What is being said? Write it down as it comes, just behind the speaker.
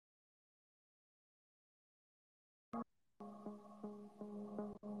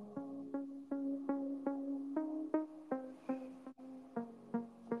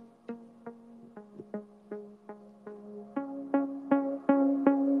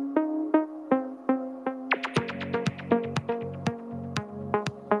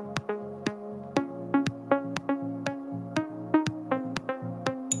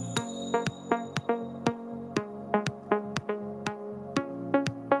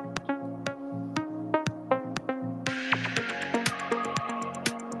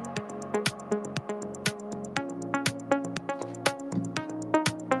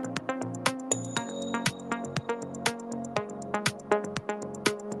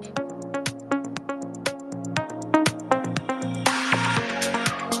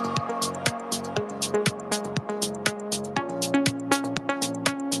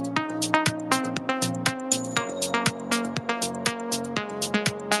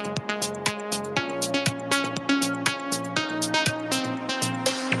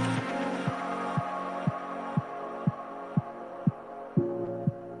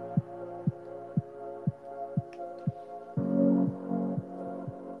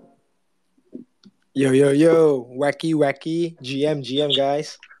Yo, yo, yo, wacky, wacky, GM,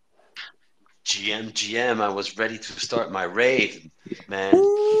 guys. GM, I was ready to start my rave, man.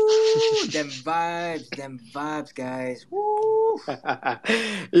 Woo! Them vibes, guys. Woo!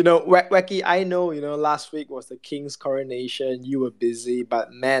 Wacky, I know, last week was the king's coronation. You were busy,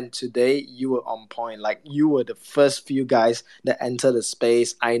 but man, today you were on point. Like, you were the first few guys that entered the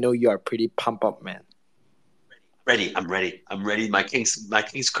space. I know you are pretty pumped up, man. Ready, I'm ready. My king's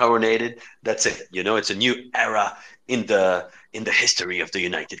coronated. That's it. It's a new era in the history of the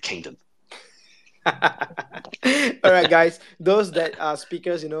United Kingdom. All right, guys. Those that are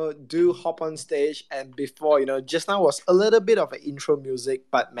speakers, do hop on stage. And before, just now was a little bit of an intro music,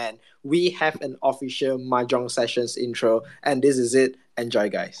 but man, we have an official Mahjong Sessions intro, and this is it. Enjoy,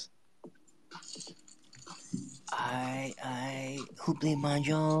 guys. Who play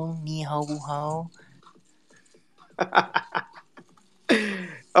mahjong? Ni hao, wu hao.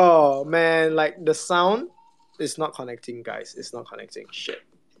 Oh man, like the sound is not connecting, guys. It's not connecting. Shit.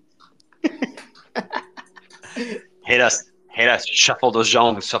 Hit us. Shuffle those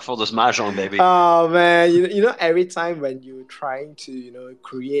zhong, shuffle those mahjong, baby. Oh man, every time when you're trying to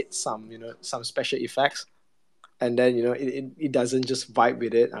create some special effects, and then it doesn't just vibe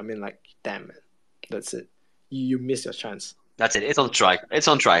with it. I mean, like, damn man, that's it. You miss your chance. That's it. It's on strike. It's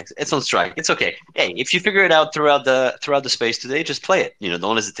on strike. It's on strike. It's okay. Hey, if you figure it out throughout the space today, just play it.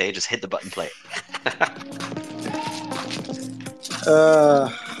 Don't hesitate. Just hit the button, play it.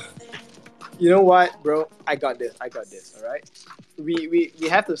 You know what, bro? I got this. All right. We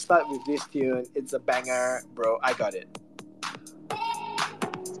have to start with this tune. It's a banger, bro. I got it.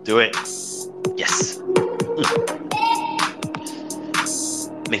 Do it. Yes.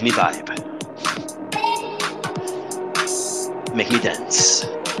 Make me vibe. Make me dance.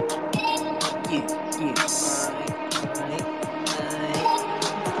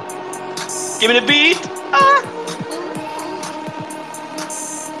 Give me the beat. Ah.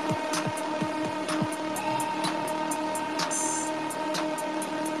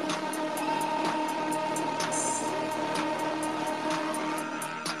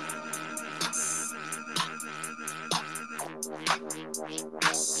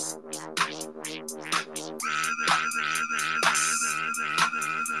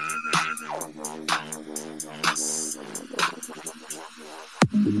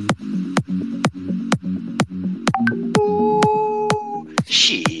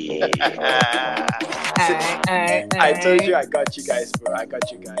 I told you I got you guys, bro. I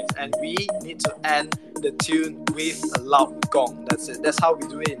got you guys. And we need to end the tune with a loud gong. That's it. That's how we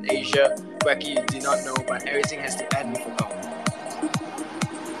do it in Asia. Wacky, you did not know, but everything has to end with a gong.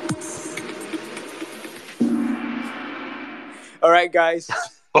 Alright, guys.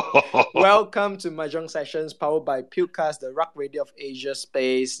 Welcome to Mahjong Sessions, powered by Pewcast, the rock radio of Asia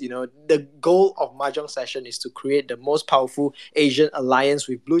space. The goal of Mahjong Session is to create the most powerful Asian alliance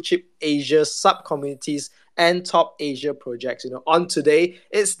with blue chip Asia sub-communities and top Asia projects. On today,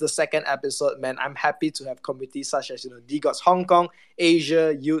 it's the second episode, man. I'm happy to have communities such as, D-Gods Hong Kong,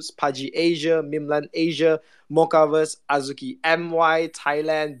 Asia, Youths, Paji Asia, Mimlan Asia, Mokaverse, Azuki MY,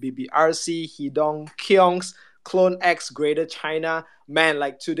 Thailand, BBRC, Hidong, Kyongs, Clone X, Greater China. Man,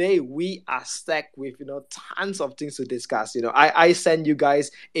 like today we are stacked with tons of things to discuss. I sent you guys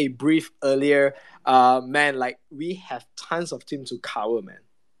a brief earlier. Man, like we have tons of things to cover, man.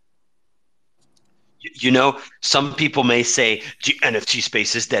 Some people may say the NFT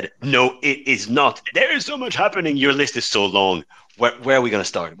space is dead. No, it is not. There is so much happening. Your list is so long. Where are we going to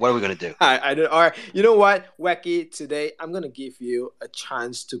start? What are we going to do? I don't. All right. You know what, Wacky? Today, I'm going to give you a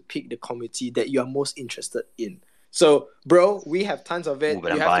chance to pick the committee that you are most interested in. So, bro, we have tons of it. Ooh, but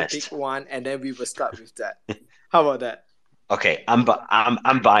you I'm have biased. to pick one, and then we will start with that. How about that? Okay, I'm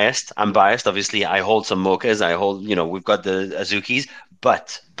biased. I'm biased. Obviously, I hold some mochas. I hold, we've got the Azukis.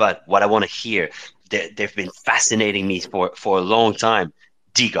 But what I want to hear, they've been fascinating me for a long time.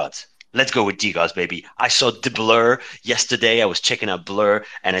 D-Gods. Let's go with D-Gods, baby. I saw the Blur yesterday. I was checking out Blur,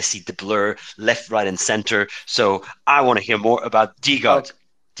 and I see the Blur left, right, and center. So I want to hear more about D-Gods.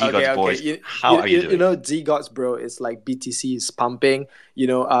 D-Gods, boys. How are you doing? D-Gods, bro, it's like BTC is pumping.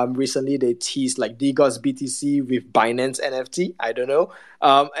 Recently they teased like D-Gods BTC with Binance NFT. I don't know.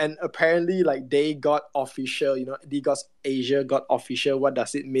 And apparently like they got official, D-Gods Asia got official. What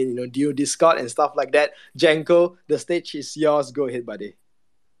does it mean? Do you Discord and stuff like that? Janko, the stage is yours. Go ahead, buddy.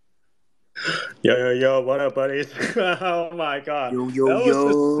 Yo, what up, buddies? Oh my god. Yo, yo, That was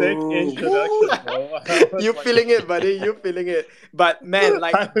a sick yo. Woo! introduction, bro. I was You like, feeling it, buddy? You feeling it? But man,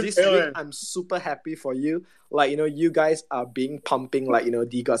 like I'm this week, feeling. I'm super happy for you. Like you guys are being pumping like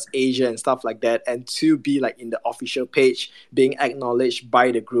DGOS Asia and stuff like that, and to be like in the official page, being acknowledged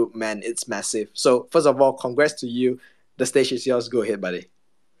by the group, man, it's massive. So first of all, congrats to you. The stage is yours. Go ahead, buddy.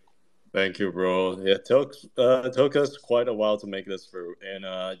 Thank you, bro. It took us quite a while to make this through, and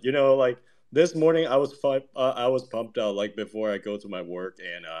like this morning, I was pumped out like before I go to my work,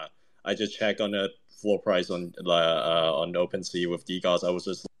 and I just checked on the floor price on OpenSea with DGOS. I was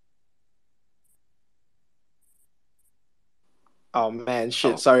just Oh man,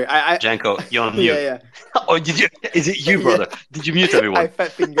 shit. Oh, Sorry. I Janko, you're on yeah, mute. yeah. Or did you? Is it you, Yeah. brother? Did you mute everyone? I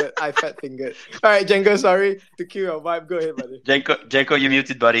fat fingered. I fat fingered. All right, Django, sorry to kill your vibe. Go ahead, buddy. Janko, you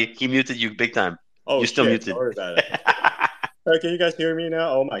muted, buddy. He muted you big time. oh You're still shit, muted. sorry about it. Can you guys hear me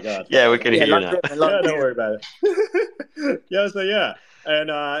now? Oh my god. Yeah, we can Yeah, hear you loud now. clear, man, loud Yeah, and don't clear. worry about it. Yeah. And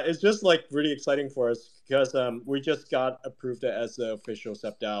it's just like really exciting for us because we just got approved as the official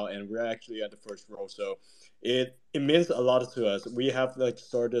step down, and we're actually at the first row. So it means a lot to us. We have like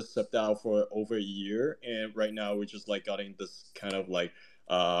started step down for over a year, and right now we're just like getting this kind of like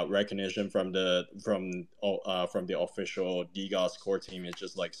recognition from the official DGOS core team. It's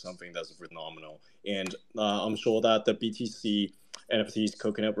just like something that's phenomenal, and I'm sure that the BTC NFT is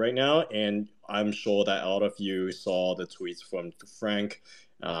cooking up right now, and I'm sure that all of you saw the tweets from Frank.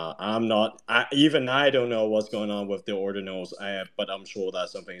 I'm not. Even I don't know what's going on with the ordinals, but I'm sure that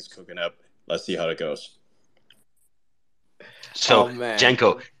something is cooking up. Let's see how it goes. So, Oh man.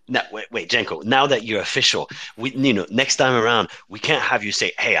 Janko, now, wait, Janko. Now that you're official, next time around, we can't have you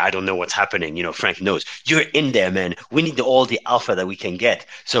say, "Hey, I don't know what's happening." Frank knows. You're in there, man. We need all the alpha that we can get.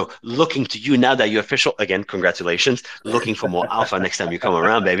 So, looking to you now that you're official again. Congratulations. Looking for more alpha next time you come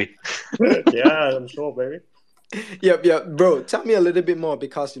around, baby. Yeah, I'm sure, baby. Yep. Bro, tell me a little bit more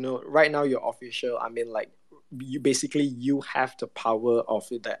because right now you're official. I mean, like you have the power of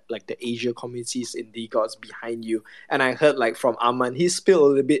the Asia communities in DGOS behind you. And I heard like from Aman, he spilled a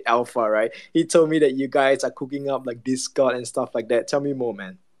little bit alpha, right? He told me that you guys are cooking up like Discord and stuff like that. Tell me more,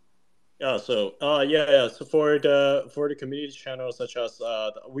 man. Yeah, yeah. So for the community channels such as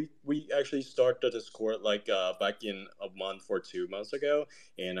we actually started the Discord like back in a month or 2 months ago,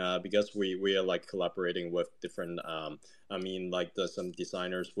 and because we are like collaborating with different I mean like some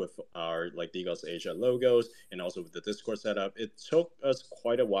designers with our like Digos Asia logos and also with the Discord setup. It took us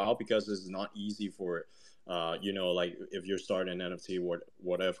quite a while because it's not easy for like if you're starting an NFT or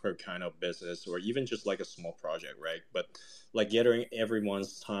whatever kind of business or even just like a small project, right? But like gathering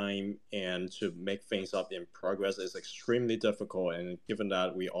everyone's time and to make things up in progress is extremely difficult. And given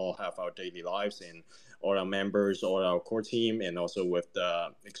that we all have our daily lives and all our members, all our core team, and also with the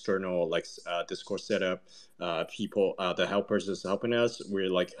external like Discord setup, people, the helpers is helping us. We're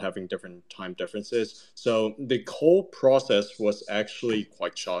like having different time differences, so the whole process was actually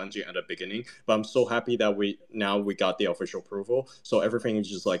quite challenging at the beginning. But I'm so happy that we got the official approval, so everything is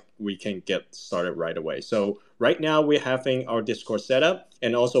just like we can get started right away. So right now we're having our Discord set up,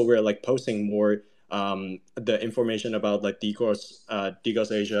 and also we're like posting more the information about like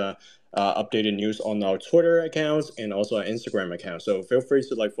DGOS Asia updated news on our Twitter accounts and also our Instagram account. So feel free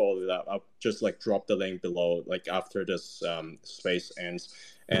to like follow that. I'll just like drop the link below like after this space ends,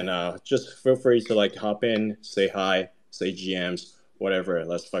 and just feel free to like hop in, say hi, say GMs, whatever.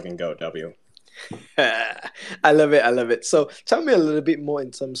 Let's fucking go, W. I love it. I love it. So tell me a little bit more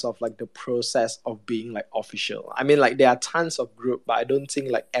in terms of like the process of being like official. I mean, like there are tons of group, but I don't think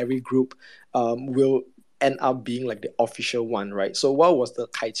like every group will end up being like the official one, right? So what was the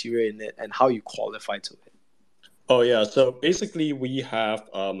criteria in it and how you qualify to it? Oh yeah, so basically we have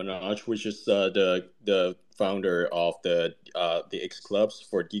Manoj, which is the founder of the X clubs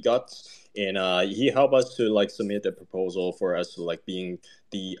for DGOTS, and he helped us to like submit the proposal for us to like being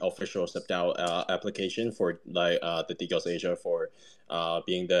the official stepped out application for like the DGOTS Asia for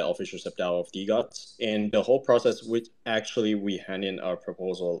being the official stepped out of DGOTS, and the whole process which actually we hand in our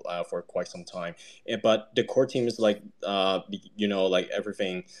proposal for quite some time, but the core team is like like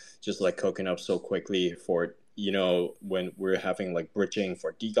everything just like cooking up so quickly for when we're having like bridging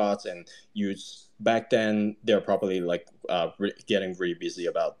for DGOTS and use back then they're probably like getting really busy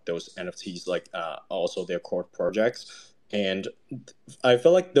about those NFTs like also their core projects, and I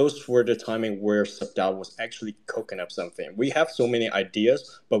feel like those were the timing where Subdao was actually cooking up something. We have so many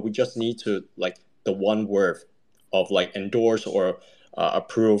ideas, but we just need to like the one word of like endorse or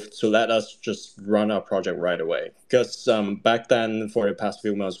approve to let us just run our project right away. Because back then, for the past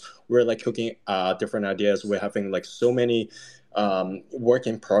few months, we're like cooking different ideas. We're having like so many work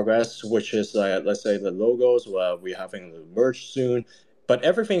in progress, which is let's say the logos. We're having the merge soon, but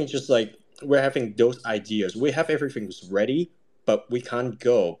everything is just like we're having those ideas. We have everything ready, but we can't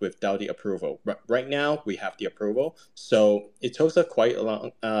go without the approval. Right now, we have the approval, so it took us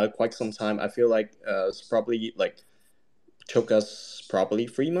quite some time. I feel like it's probably like took us probably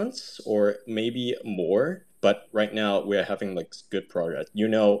 3 months or maybe more. But right now, we're having like good progress.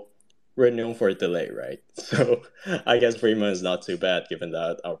 We're known for a delay, right? So I guess 3 months is not too bad given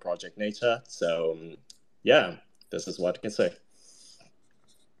that our project nature. So yeah, this is what I can say.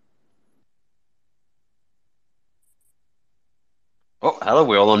 Oh, hello.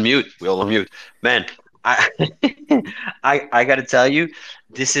 We're all on mute. We're all on mute. Man, I I got to tell you,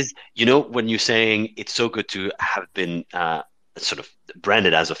 this is, when you're saying it's so good to have been sort of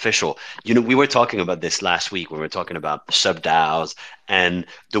branded as official. We were talking about this last week when we were talking about sub DAOs and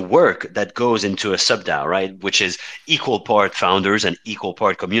the work that goes into a sub DAO, right? Which is equal part founders and equal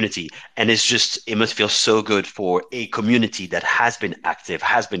part community. And it must feel so good for a community that has been active,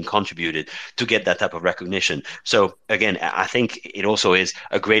 has been contributed to get that type of recognition. So again, I think it also is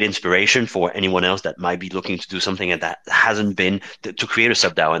a great inspiration for anyone else that might be looking to do something that hasn't been to create a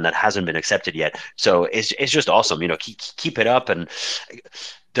sub DAO and that hasn't been accepted yet. So it's just awesome. Keep it up, and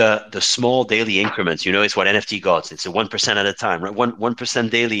the small daily increments. It's what NFT gods. It's a 1% at a time, right? 1%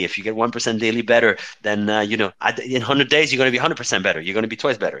 daily. If you get 1% daily better, then in 100 days you're going to be 100% better. You're going to be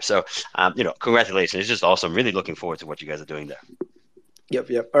twice better. So congratulations. It's just awesome. Really looking forward to what you guys are doing there.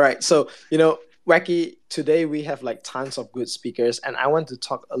 Yep. All right. So, Wacky, today we have like tons of good speakers, and I want to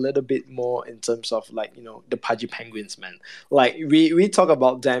talk a little bit more in terms of like, the Pudgy Penguins, man. Like we talk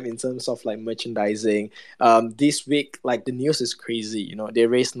about them in terms of like merchandising. This week, like the news is crazy. They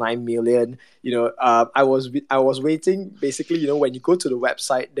raised 9 million. I was waiting. Basically, when you go to the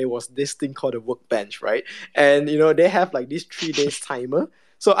website, there was this thing called a workbench, right? And they have like this 3 days timer.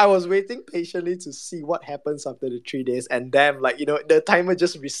 So I was waiting patiently to see what happens after the 3 days, and then the timer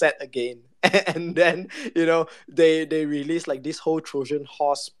just reset again. And then they released like this whole Trojan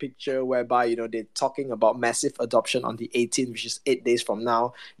horse picture whereby they're talking about massive adoption on the 18th, which is 8 days from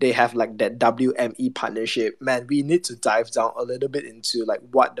now. They have like that WME partnership. Man, we need to dive down a little bit into like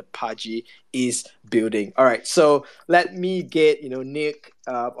what the Pudgy is building. All right, so let me get Nick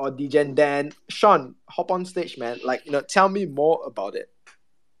or Degen, Dan, Sean, hop on stage, man. Like tell me more about it.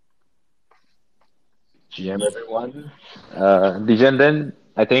 GM everyone. Dijon, then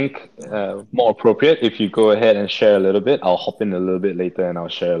I think more appropriate if you go ahead and share a little bit. I'll hop in a little bit later and I'll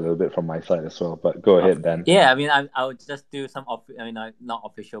share a little bit from my side as well. But go ahead, Dan. Yeah, I mean, I'll just do some not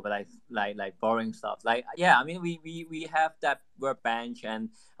official, but like boring stuff. Like, yeah, I mean, we have that workbench, and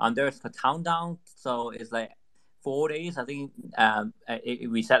there's a countdown, so it's like 4 days. I think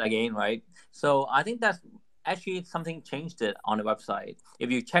it reset again, right? So I think that's actually something changed it on the website. If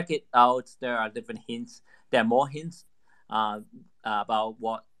you check it out, there are different hints. There are more hints about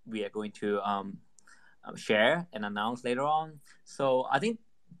what we are going to share and announce later on. So I think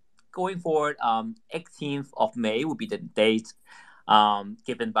going forward, 18th of May will be the date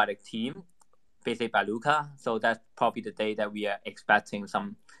given by the team, basically by Luca. So that's probably the day that we are expecting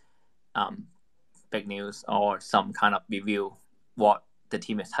some big news or some kind of review what the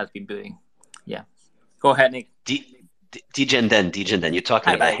team has been doing. Yeah. Go ahead, Nick. Degen, you're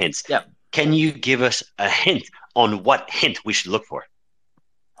talking about hints. Yeah. Can you give us a hint on what hint we should look for?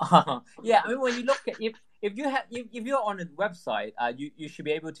 Yeah, I mean, when you look at if you're on the website, you should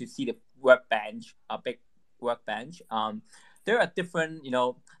be able to see the workbench, a big workbench. There are different,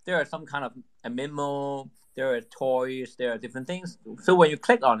 there are some kind of a memo, there are toys, there are different things. So when you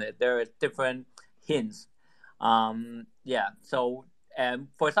click on it, there are different hints. Yeah. So,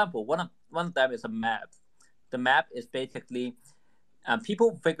 for example, one of them is a map. The map is basically,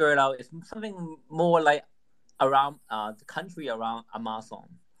 people figure it out. It's something more like around the country around Amazon.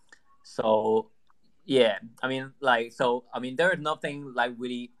 So, yeah, I mean, there is nothing like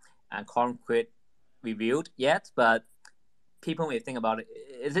really concrete revealed yet, but people may think about it.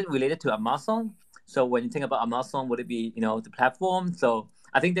 Is it related to Amazon? So when you think about Amazon, would it be the platform? So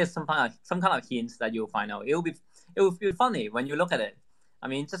I think there's some kind of hints that you'll find out. It will be funny when you look at it. I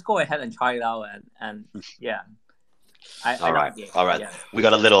mean, just go ahead and try it out, and yeah. All right. Yeah. We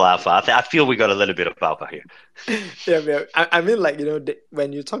got a little alpha. I feel we got a little bit of alpha here. Yeah. I mean, like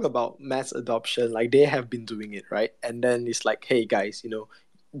when you talk about mass adoption, like they have been doing it, right? And then it's like, hey guys,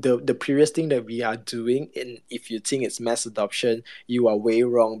 the previous thing that we are doing, and if you think it's mass adoption, you are way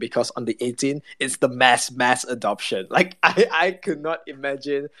wrong, because on the 18th it's the mass adoption. Like I could not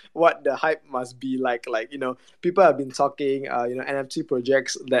imagine what the hype must be like. Like, people have been talking, NFT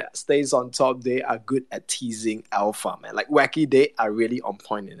projects that stays on top, they are good at teasing alpha, man. Like Wacky, they are really on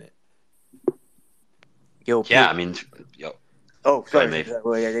point in it. Yo, Yeah, Pete. I mean, yo, Oh, go sorry. ahead, mate.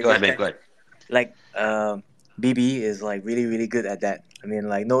 Well, yeah, Go ahead, mate. Go ahead. Like, BB is like really, really good at that. I mean,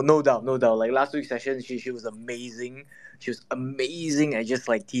 like, no doubt. Like last week's session, she was amazing. She was amazing at just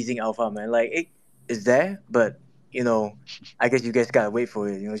like teasing alpha, man. Like, it is there, but I guess you guys gotta wait for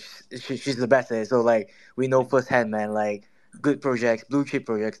it. She's the best at it. So like, we know firsthand, man. Like, good projects, blue chip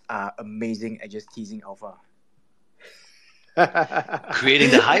projects are amazing at just teasing alpha.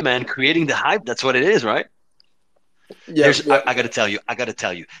 Creating the hype, man. Creating the hype. That's what it is, right? Yeah, I gotta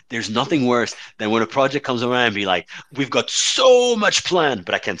tell you, there's nothing worse than when a project comes around and be like, we've got so much planned,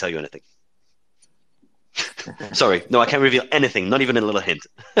 but I can't tell you anything. Sorry, no, I can't reveal anything, not even a little hint.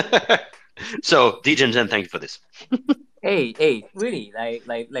 So, DJ and Zen, thank you for this. Hey, really,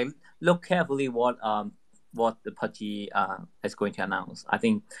 like look carefully what the Pudgy is going to announce. I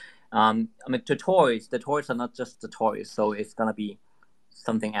think, I mean, the toys are not just the toys, so it's gonna be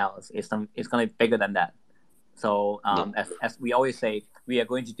something else. It's gonna be bigger than that. So as we always say, we are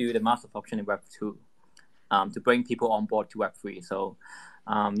going to do the mass adoption in Web 2, to bring people on board to Web 3. So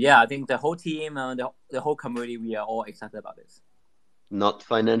I think the whole team, the whole community, we are all excited about this. Not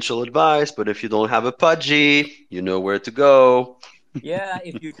financial advice, but if you don't have a Pudgy, you know where to go. Yeah,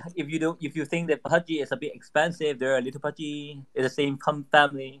 if you think that Pudgy is a bit expensive, there are little Pudgy. It's the same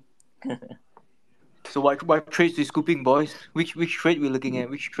family. So what trades we scooping, boys? Which trade we looking at?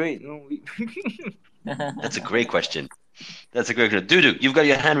 Which trade? That's a great question. Dudu, you've got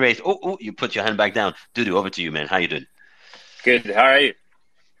your hand raised. Oh, you put your hand back down. Dudu, over to you, man. How you doing? Good. How are you?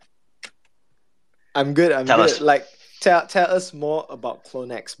 I'm good. Tell good. us. Like, tell us more about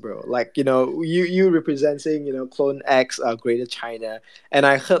CloneX, bro. Like, you representing, CloneX, Greater China, and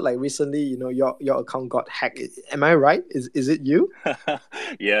I heard like recently, your account got hacked. Am I right? Is it you?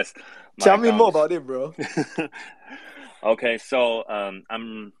 Yes. Tell me more about it, bro. Okay, so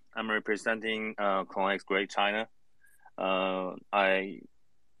I'm representing CloneX Great China. I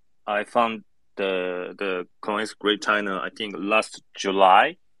found the CloneX Great China, I think, last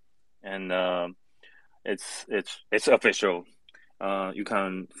July, and it's official. You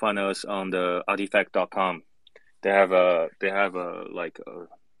can find us on the artifact.com. They have a like a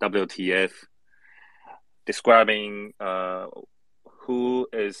WTF describing who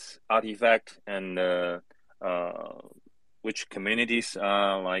is Artifact and which communities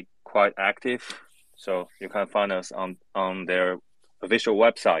are like quite active. So you can find us on their official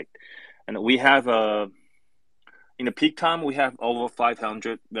website. And we have in the peak time we have over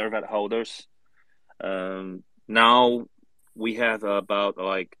 500 verified holders. Now we have about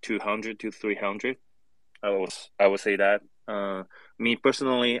like 200 to 300. I would say that. Me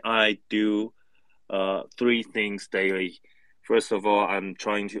personally, I do 3 things daily. First of all, I'm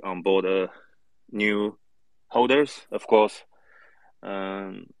trying to onboard new holders, of course.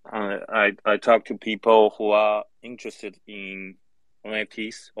 I talk to people who are interested in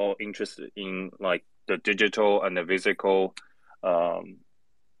NFTs or interested in like the digital and the physical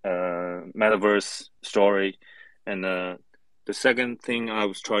metaverse story. And the second thing I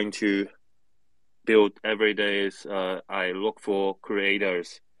was trying to build every day is I look for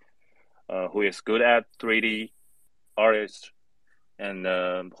creators who is good at 3D artists and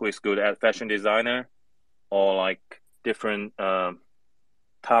who is good at fashion designer or like different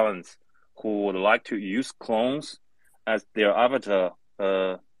talents who would like to use clones as their avatar.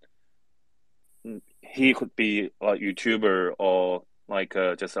 He could be a YouTuber or like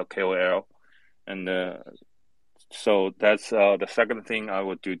just a KOL, and so that's the second thing I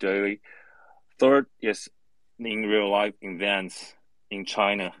would do daily. Third is in real life events in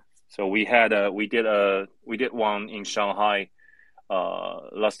China. So we did one in Shanghai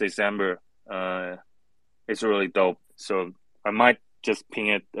last December. It's really dope. So I might just ping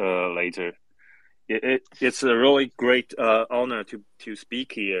it later. It's a really great honor to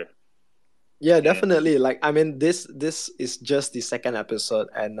speak here. Yeah, definitely. Like, I mean, this is just the second episode,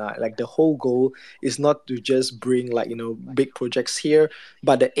 and like the whole goal is not to just bring like big projects here,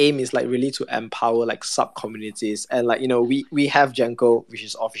 but the aim is like really to empower like sub communities, and like we have Janko, which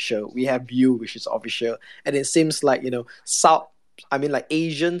is official, we have you, which is official, and it seems like South I mean, like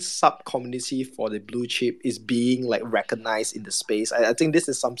Asian sub community for the blue chip is being like recognized in the space. I think this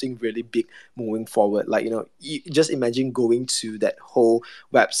is something really big moving forward. Like, you just imagine going to that whole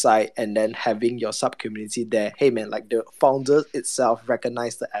website and then having your sub community there. Hey man, like the founders itself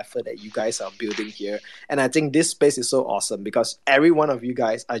recognize the effort that you guys are building here. And I think this space is so awesome because every one of you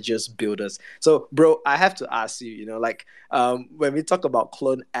guys are just builders. So bro, I have to ask you, like when we talk about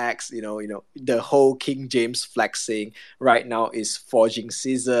Clone X, the whole King James flexing right now is forging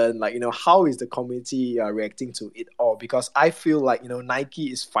season. Like, how is the community reacting to it all? Because I feel like, Nike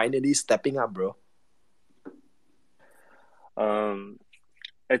is finally stepping up, bro.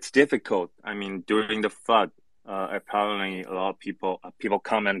 It's difficult. I mean, during the flood, apparently a lot of people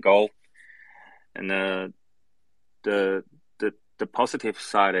come and go, and the positive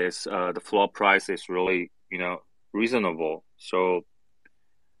side is the floor price is really reasonable. So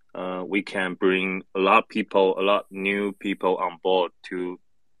we can bring a lot new people on board to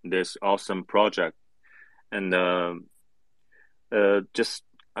this awesome project, and just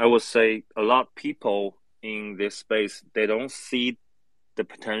I would say a lot of people in this space, they don't see the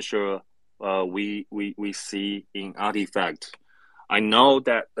potential we see in Artifact. I know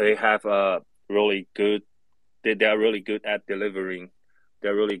that they have really good. They are really good at delivering.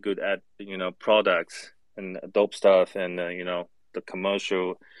 They're really good at products and dope stuff, and the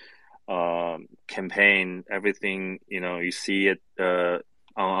commercial campaign, everything. You see it on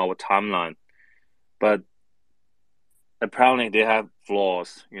our timeline, but apparently they have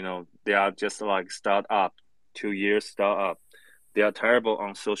flaws. They are just like startup, 2 years startup. They are terrible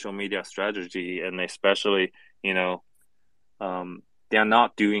on social media strategy, and especially they are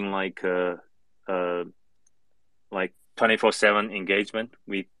not doing like 24/7 engagement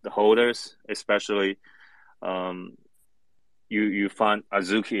with the holders. Especially you find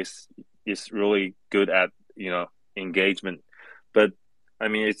Azuki is really good at engagement, but I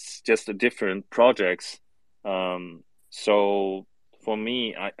mean it's just a different projects. So for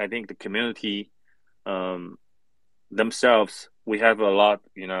me, I think the community themselves, we have a lot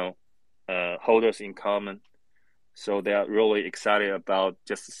holders in common, so they are really excited about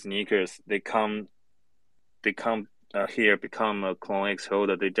just sneakers. They come here, become a Clone X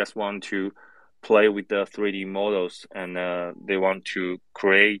holder. They just want to play with the 3D models, and they want to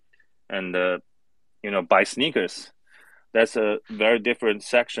create and buy sneakers. That's a very different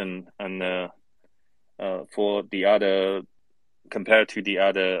section, and for the other, compared to the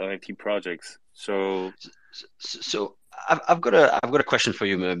other NFT projects. So I've got a question for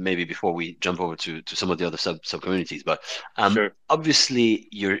you maybe before we jump over to some of the other sub communities. But sure. Obviously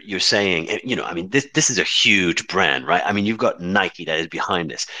you're saying, I mean this is a huge brand, right? I mean you've got Nike that is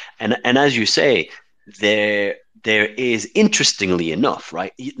behind this, and as you say, there is, interestingly enough,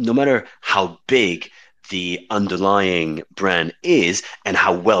 right? No matter how big the underlying brand is and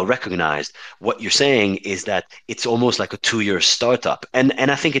how well recognized, what you're saying is that it's almost like a 2-year startup, and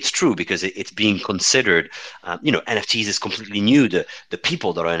I think it's true because it's being considered. NFTs is completely new. The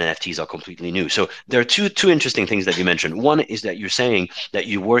people that are in NFTs are completely new. So there are two interesting things that you mentioned. One is that you're saying that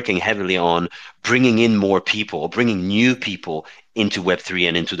you're working heavily on bringing in more people, bringing new people into Web3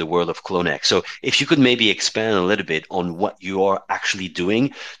 and into the world of CloneX. So if you could maybe expand a little bit on what you are actually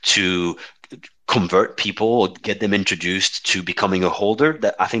doing to convert people or get them introduced to becoming a holder,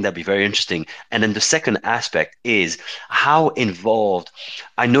 that I think that'd be very interesting. And then the second aspect is how involved.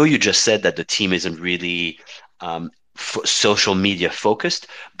 I know you just said that the team isn't really social media focused,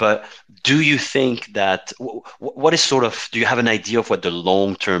 but do you think that what is sort of, do you have an idea of what the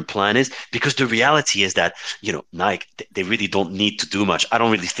long-term plan is? Because the reality is that Nike, they really don't need to do much. I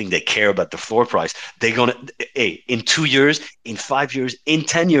don't really think they care about the floor price. They're gonna, hey, in 2 years, in 5 years, in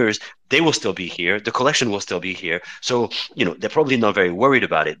 10 years, they will still be here. The collection will still be here. So they're probably not very worried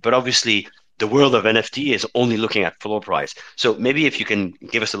about it. But obviously the world of NFT is only looking at floor price. So maybe if you can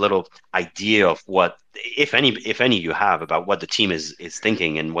give us a little idea of what, if any you have, about what the team is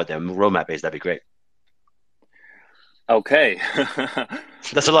thinking and what their roadmap is, that'd be great. Okay.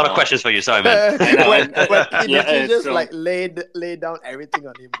 That's a lot of questions for you. Sorry, man. I know. When you just like lay down everything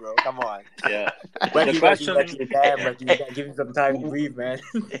on him, bro. Come on. Yeah. The question, question. damn, but you gotta give him some time to breathe, man.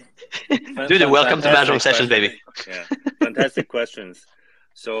 Dude, welcome to Mahjong Sessions, baby. Yeah, fantastic questions.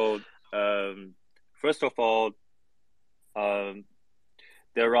 So, first of all,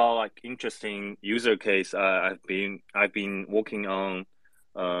 there are like interesting use case I've been working on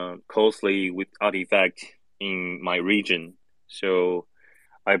closely with Artifact in my region. So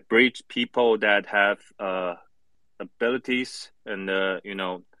I bridge people that have abilities and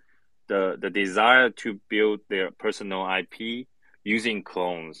the desire to build their personal IP using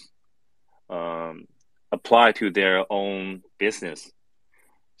clones. apply to their own business.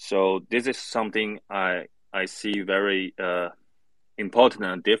 So this is something I see very important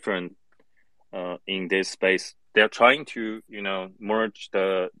and different in this space. They're trying to merge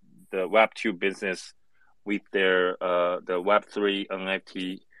the Web2 business with their the Web3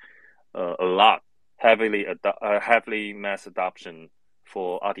 NFT a lot, heavily mass adoption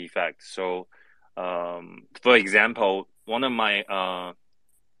for artifacts. So for example, one of my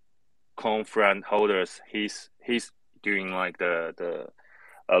clone friend holders, he's doing like the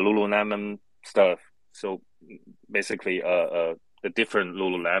Lululemon stuff. So basically a different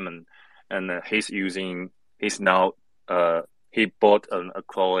Lululemon, and he's now he bought a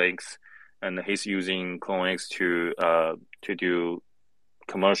CloneX, and he's using CloneX to do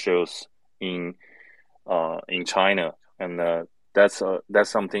commercials in China, and that's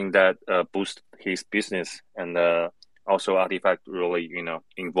something that boosts his business, and also Artifact really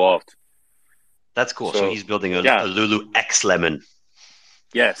involved. That's cool. So he's building a Lulu X Lemon.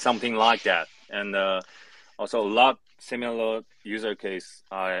 Yeah, something like that, and also a lot similar user case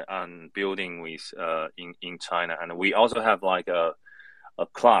I am building with in China, and we also have like a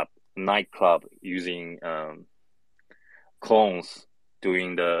nightclub using clones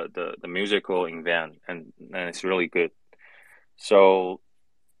doing the musical event, and it's really good. So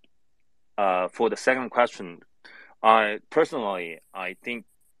for the second question, I think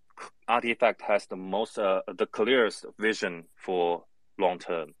Artifact has the most the clearest vision for long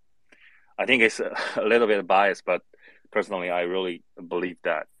term. I think it's a little bit biased, but personally, I really believe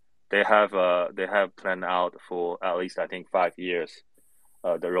that they have planned out for at least, I think, 5 years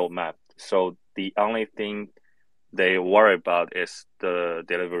the roadmap. So the only thing they worry about is the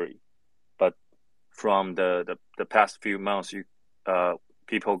delivery. But from the past few months,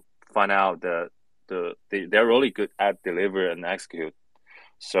 people find out that they're really good at deliver and execute.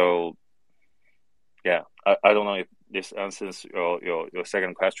 So yeah, I don't know if this answers your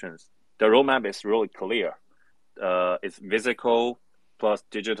second question. The roadmap is really clear. It's physical plus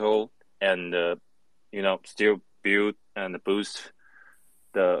digital, and still build and boost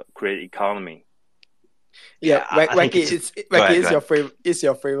the creative economy. Yeah, Wacky, it's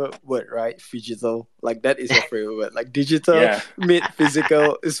your favorite word, right? Phygital, like that is your favorite word. Like digital, mid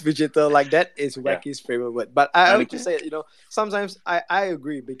physical is phygital, like that is Wacky's favorite word. But I have to say, sometimes I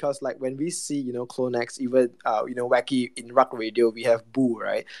agree, because like when we see CloneX, even Wacky in Rock Radio, we have Boo,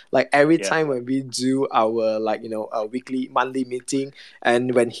 right? Like every time when we do our a weekly monthly meeting,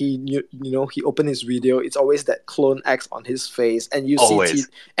 and when he he opened his video, it's always that CloneX on his face, and you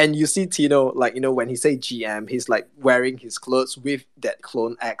see Tino, like when he say GM, he's like wearing his clothes with that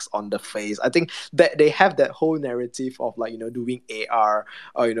CloneX on the face. I think that they have that whole narrative of doing AR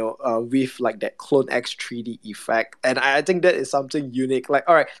or with like that CloneX 3D effect, and I think that is something unique. Like,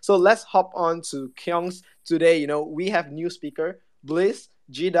 all right, so let's hop on to Kyung's today. We have new speaker Bliss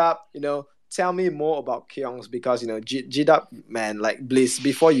G-Dub. Tell me more about Kyung's, because G-Dub, man, like Bliss,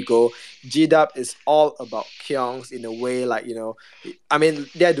 before you go, G-Dub is all about Kyung's in a way, like I mean,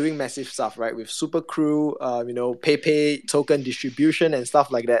 they're doing massive stuff, right, with Super Crew, PayPay token distribution and stuff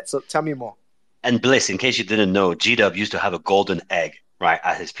like that. So tell me more. And Bliss, in case you didn't know, G-Dub used to have a golden egg, right,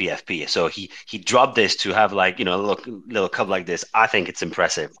 at his PFP. So he dropped this to have like a little cup like this. I think it's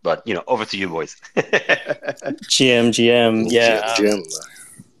impressive. But over to you, boys. GM, yeah. GM.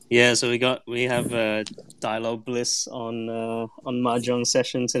 Yeah, so we have Dialogue Bliss on Mahjong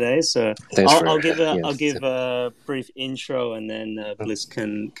Session today. So I'll give a brief intro, and then Bliss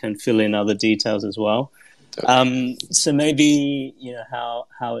can fill in other details as well. So maybe how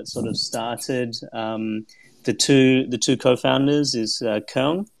it sort of started. The two co-founders is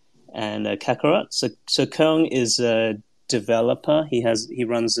Keung and Kakarot. So Keung is a developer. He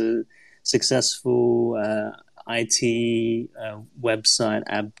runs a successful IT website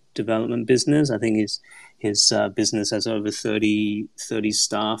app development business. I think his business has over 30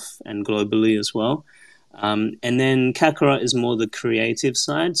 staff, and globally as well. And then Kakarot is more the creative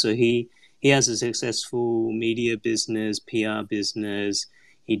side. So he has a successful media business, PR business.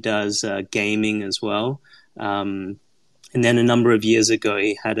 He does gaming as well. And then a number of years ago,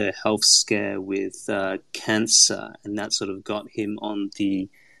 he had a health scare with cancer, and that sort of got him on the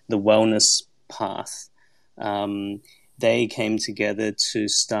wellness path. They came together to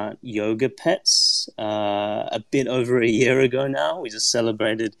start Yoga Pets a bit over a year ago now. We just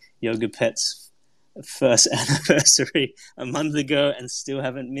celebrated Yoga Pets' first anniversary a month ago, and still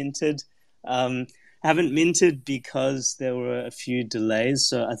haven't minted. Haven't minted because there were a few delays.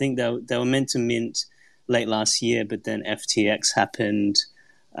 So I think they were meant to mint late last year, but then FTX happened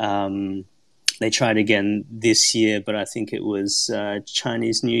they tried again this year, but I think it was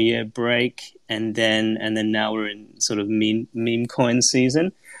Chinese New Year break, and then now we're in sort of meme coin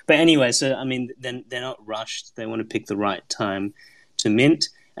season. But anyway, so I mean, then they're not rushed. They want to pick the right time to mint.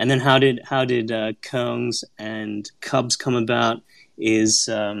 And then how did Kongs and Cubs come about? Is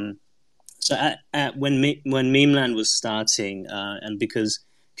so when Memeland was starting, and because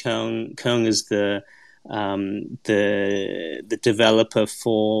Kong is the developer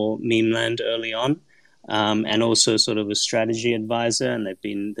for Memeland early on, and also sort of a strategy advisor, and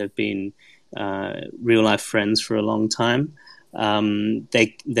they've been real life friends for a long time.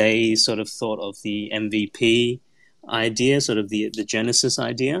 They sort of thought of the MVP idea, sort of the Genesis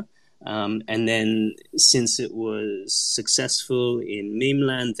idea. And then since it was successful in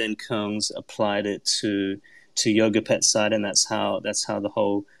Memeland, then Kongs applied it to Yoga Pet side, and that's how the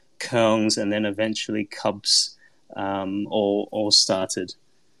whole Kongs and then eventually Cubs all started.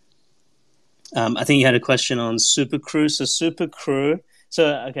 I think you had a question on Super Crew. So Super Crew. So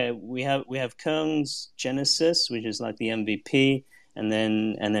okay, we have Kongs Genesis, which is like the MVP, and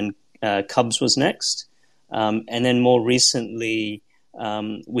then Cubs was next, and then more recently,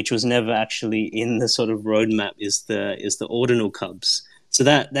 which was never actually in the sort of roadmap, is the Ordinal Cubs. So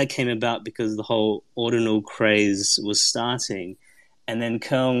that came about because the whole Ordinal craze was starting, and then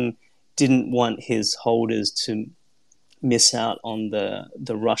Kong didn't want his holders to miss out on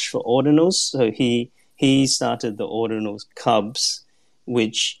the rush for Ordinals, so he started the Ordinal Cubs,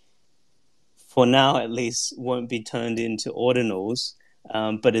 which for now at least won't be turned into Ordinals,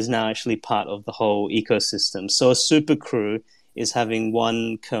 but is now actually part of the whole ecosystem. So a Super Crew is having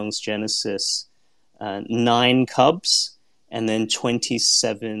one Kong's Genesis, 9 Cubs, and then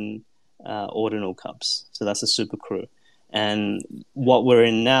 27 Ordinal Cubs. So that's a Super Crew. And what we're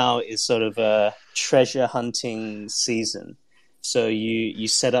in now is sort of a treasure hunting season. So you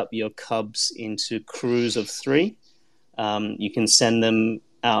set up your Cubs into crews of 3. You can send them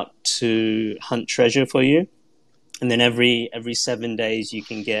out to hunt treasure for you. And then every 7 days you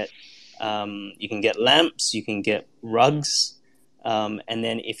can get lamps, you can get rugs, and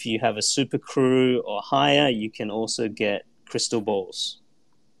then if you have a Super Crew or higher, you can also get crystal balls.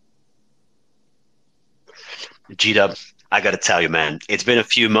 G-Dub, I got to tell you, man, it's been a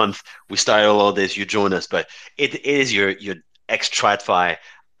few months. We started all this, you joined us, but it is your ex-TradFi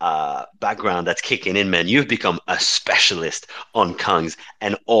background that's kicking in, man. You've become a specialist on Kongs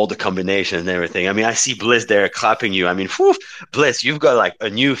and all the combinations and everything. I mean, I see Bliss there clapping you. I mean, whew, Bliss, you've got like a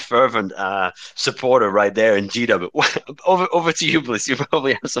new fervent supporter right there in G-Dub. Over to you, Bliss. You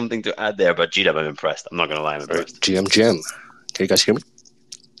probably have something to add there, but G-Dub, I'm impressed. I'm not going to lie, I'm impressed. GM, can you guys hear me?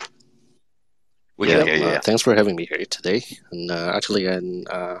 Thanks for having me here today. And actually, I'm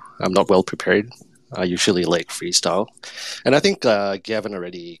not well prepared. I usually like freestyle, and I think Gavin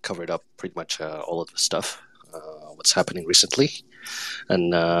already covered up pretty much all of the stuff, what's happening recently. And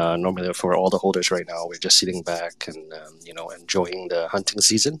normally for all the holders right now, we're just sitting back and enjoying the hunting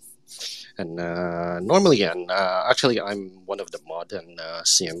season. And normally, actually, I'm one of the mod and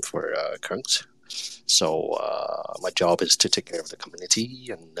CM for Kongs. So my job is to take care of the community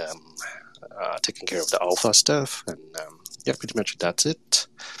and taking care of the alpha stuff, and pretty much that's it.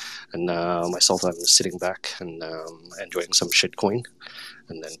 And myself, I'm sitting back and enjoying some shitcoin,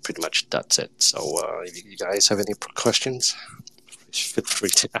 and then pretty much that's it. So if you guys have any questions, feel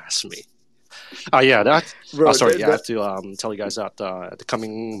free to ask me. I have to tell you guys that the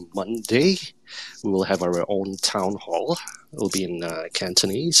coming Monday we will have our own town hall. It will be in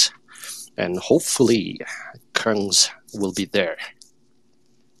Cantonese, and hopefully Kongs will be there.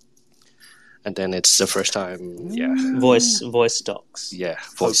 And then it's the first time, Voice docs. Yeah,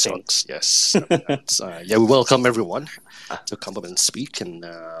 voice docs, yes. We welcome everyone to come up and speak. And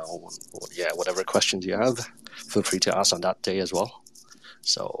whatever questions you have, feel free to ask on that day as well.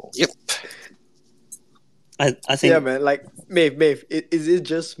 So, yep. I think... Yeah, man, like, Maeve, is it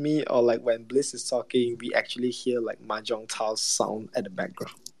just me, or like when Bliss is talking, we actually hear like Mahjong tiles sound at the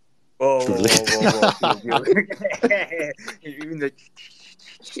background? Whoa. Even the...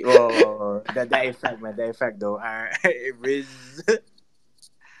 Oh, that effect, man. That effect, though. It is.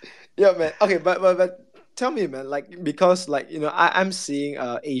 Yeah, man. Okay, but tell me, man. Like, because I'm seeing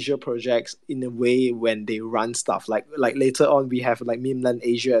Asia projects in a way when they run stuff. Like later on, we have like Memeland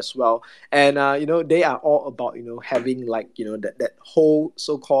Asia as well, and they are all about having that whole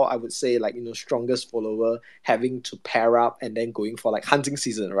so-called, I would say, strongest follower having to pair up and then going for like hunting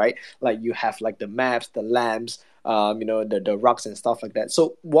season, right? Like you have like the maps, the lamps, the rugs and stuff like that.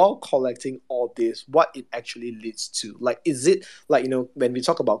 So while collecting all this, what it actually leads to, like, is it like when we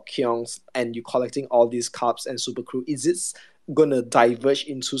talk about Kyongs and you collecting all these Cubs and Super Crew, is it gonna diverge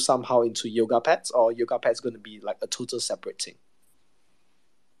into somehow into yoga pets, or yoga pets gonna be like a total separate thing?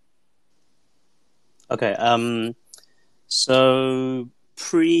 Okay. So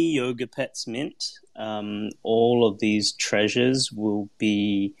pre-Yoga Pets Mint, all of these treasures will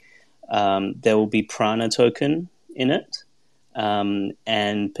be there will be prana token in it,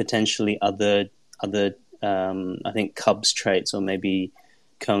 and potentially other I think Cubs traits or maybe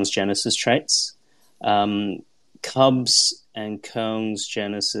Kung's Genesis traits. Cubs and Kung's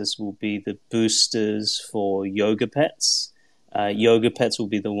Genesis will be the boosters for Yoga Pets. Yoga Pets will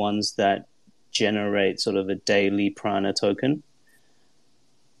be the ones that generate sort of a daily prana token.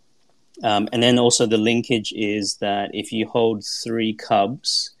 And then also the linkage is that if you hold 3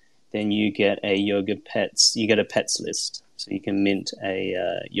 Cubs, then you get a pets list. So you can mint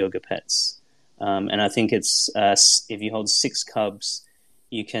a Yoga Pets. And I think it's if you hold 6 Cubs,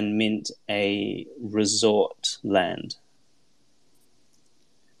 you can mint a resort land.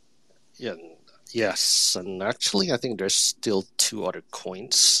 Yeah. Yes, and actually, I think there's still 2 other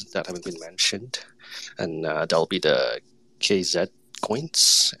coins that haven't been mentioned, and that'll be the KZ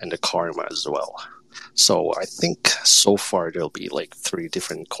coins and the Karma as well. So I think so far there'll be like 3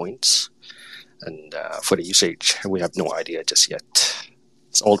 different coins, and for the usage, we have no idea just yet.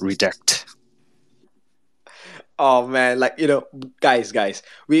 It's all redact. Oh man, like guys,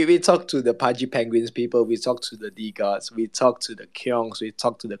 we talk to the Pudgy Penguins people, we talk to the D-Gods, we talk to the Kyongs, we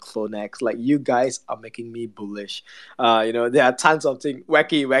talk to the Clonex. Like, you guys are making me bullish. There are tons of things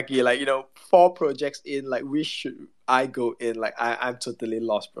wacky. Like, 4 projects in, like, which should I go in? Like, I'm totally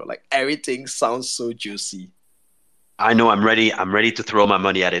lost, bro. Like, everything sounds so juicy. I know I'm ready. I'm ready to throw my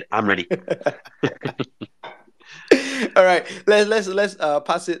money at it. I'm ready. All right, let's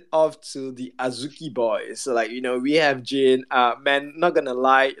pass it off to the Azuki boys. So, like, we have Jin. Man, not gonna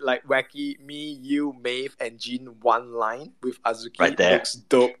lie, like, wacky, me, you, Maeve, and Jin, one line with Azuki Right there. looks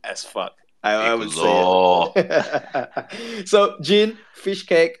dope as fuck. I would say it. So, Jin,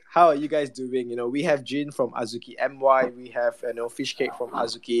 Fishcake, how are you guys doing? We have Jin from Azuki MY, we have Fishcake from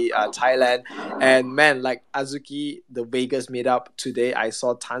Azuki Thailand, and man, like, Azuki, the Vegas meetup today, I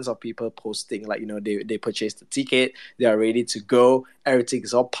saw tons of people posting, like, they purchased the ticket, they are ready to go, everything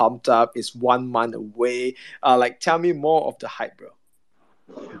is all pumped up, it's 1 month away. Like, tell me more of the hype, bro.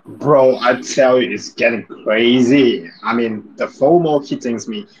 Bro, I tell you, it's getting crazy. I mean, the FOMO hitting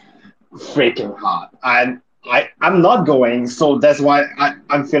me freaking hard, and I'm not going, so that's why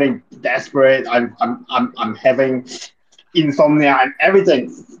I'm feeling desperate. I'm having insomnia and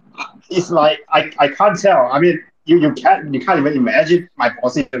everything. It's like I can't tell. I mean, you can't even imagine my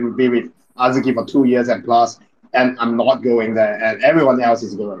position would be with Azuki for 2 years and plus, and I'm not going there, and everyone else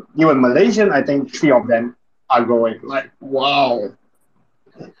is going. Even Malaysian, I think 3 of them are going. Like, wow.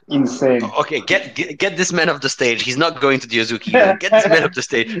 Insane. Okay, get this man off the stage. He's not going to the Azuki. Get this man off the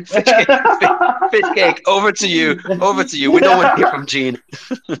stage. Fishcake, over to you. We don't want to hear from Gene.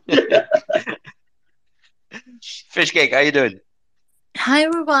 Fishcake, how you doing? Hi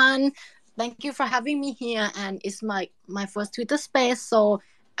everyone. Thank you for having me here, and it's my first Twitter space, so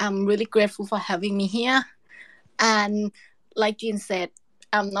I'm really grateful for having me here. And like Jean said,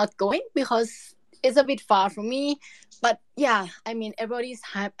 I'm not going because it's a bit far from me. But yeah, I mean, everybody's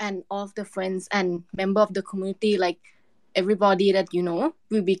hype, and all of the friends and member of the community, like everybody that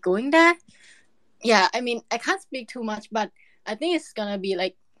will be going there. Yeah, I mean, I can't speak too much, but I think it's gonna be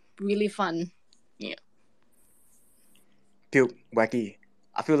like really fun. Yeah. Puke, wacky.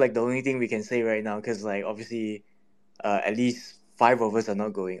 I feel like the only thing we can say right now, because like obviously, at least 5 of us are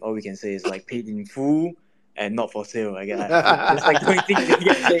not going. All we can say is like paid in full and not for sale. I guess that's like the only thing we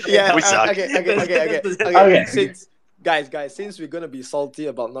can say. Yeah. We suck. Okay. Guys, since we're gonna be salty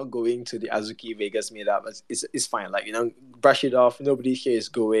about not going to the Azuki Vegas meetup, it's fine. Like, brush it off. Nobody here is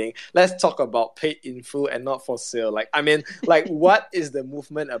going. Let's talk about paid in full and not for sale. Like, I mean, like, what is the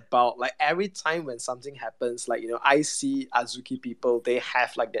movement about? Like, every time when something happens, like, I see Azuki people, they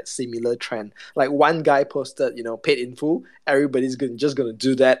have like that similar trend. Like, one guy posted, paid in full. Everybody's just gonna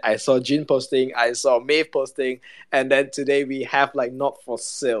do that. I saw Jin posting. I saw Maeve posting, and then today we have like not for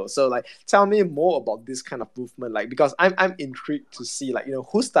sale. So, like, tell me more about this kind of movement. Like, because I'm intrigued to see, like,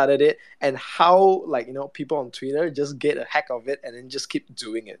 who started it and how, like, people on Twitter just get a heck of it and then just keep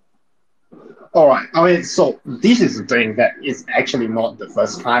doing it. All right. I mean, so this is the thing that is actually not the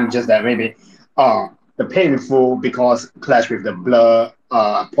first time. Just that maybe the painful because clash with the blur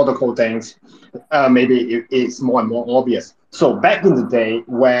protocol things. Maybe it's more and more obvious. So back in the day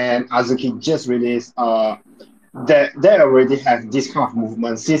when Azuki just released they already have this kind of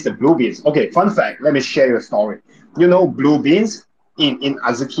movement since the Blue Beans. Okay, fun fact, let me share you a story. Blue Beans in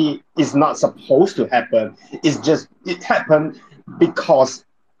Azuki is not supposed to happen. It's just it happened because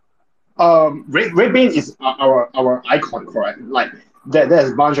Red Bean is our icon, correct? Like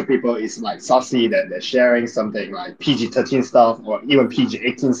there's a bunch of people is like saucy that they're sharing something like PG-13 stuff or even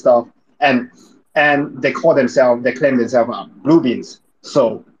PG-18 stuff, and they claim themselves blue beans.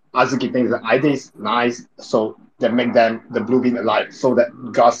 So Azuki thinks the idea is nice, so they make them the blue bean alive, so that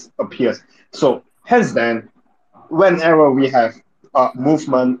Gus appears. So hence then, whenever we have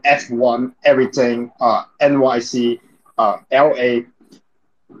movement F1, everything, NYC, LA,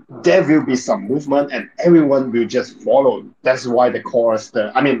 there will be some movement and everyone will just follow. That's why they call us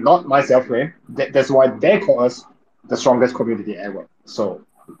not myself, right? That's why they call us the strongest community ever. So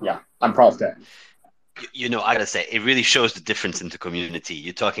yeah, I'm proud of that. I gotta say, it really shows the difference in the community.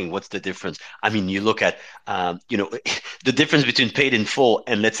 You're talking, what's the difference? I mean, you look at, the difference between paid in full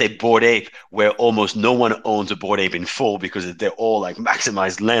and, let's say, Bored Ape, where almost no one owns a Bored Ape in full because they're all like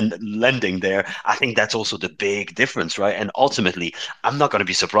maximized lending there. I think that's also the big difference, right? And ultimately, I'm not going to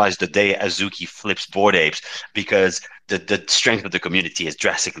be surprised the day Azuki flips Bored Apes, because the strength of the community is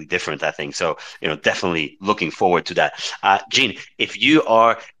drastically different, I think. So, definitely looking forward to that. Gene, if you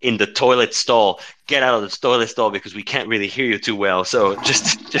are in the toilet stall, get out of the toilet stall, because we can't really hear you too well. So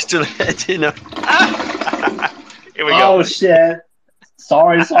just to let you know. Here we go. Oh shit!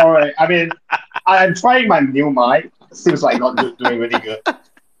 Sorry. I mean, I'm trying my new mic. Seems like not doing really good.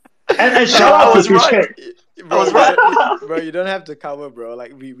 And shout out to Fishcake. Bro, you don't have to cover, bro.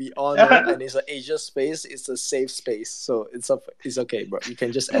 Like we all know, and it's an Asia space. It's a safe space, so it's okay, bro. You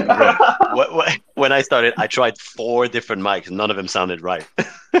can just edit. When I started, I tried 4 different mics. None of them sounded right.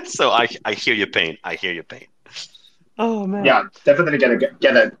 So I hear your pain. Oh man. Yeah, definitely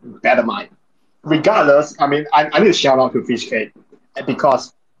get a better mic. Regardless, I mean, I need to shout out to Fishcake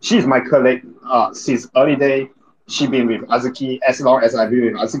because she's my colleague since early day. She's been with Azuki as long as I've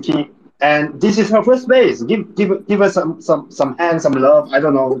been with Azuki. And this is her first base. Give her some hands, some love. I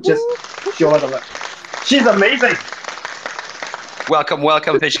don't know. Just show her the love. She's amazing. Welcome,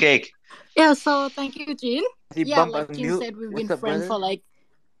 Fishcake. Yeah, so thank you, Jean. Yeah, like Jean said, we've been friends for like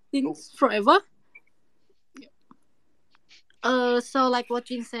forever. So like what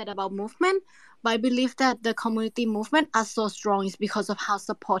Jean said about movement, but I believe that the community movement are so strong is because of how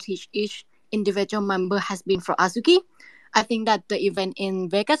supportive each individual member has been for Azuki. I think that the event in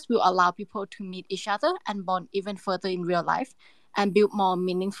Vegas will allow people to meet each other and bond even further in real life and build more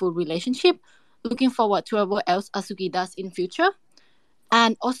meaningful relationship. Looking forward to whatever else Azuki does in future.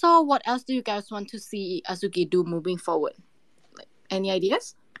 And also, what else do you guys want to see Azuki do moving forward? Like, any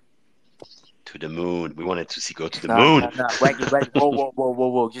ideas? To the moon. We wanted to go to the moon. Wacky.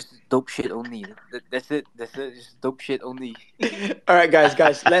 Whoa. Just dope shit only. That's it. Just dope shit only. All right, guys.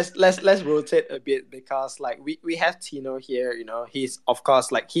 Let's rotate a bit, because like we have Tino here. He's of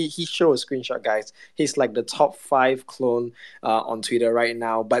course like he showed a screenshot, guys. He's like the top 5 clone on Twitter right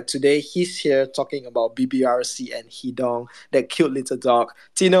now. But today he's here talking about BBRC and Hidong, that cute little dog.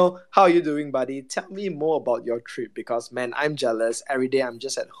 Tino, how are you doing, buddy? Tell me more about your trip, because man, I'm jealous. Every day I'm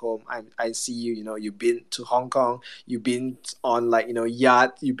just at home. I see you. You've been to Hong Kong. You've been on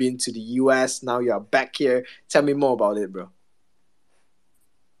yacht. You've been to the US. Now you're back here. Tell me more about it, bro.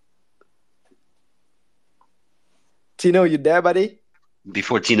 Tino, you there, buddy?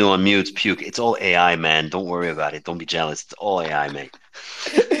 Before Tino unmutes, Puke. It's all AI, man. Don't worry about it. Don't be jealous. It's all AI, mate.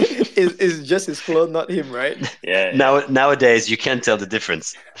 It's just his clone, not him, right? Yeah. Nowadays, you can't tell the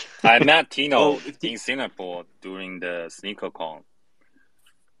difference. I met Tino in Singapore during the SneakerCon.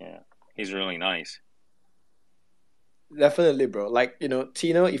 Yeah, he's really nice. Definitely, bro. Like,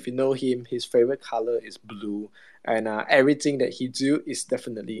 Tino, if you know him, his favorite color is blue. And everything that he do is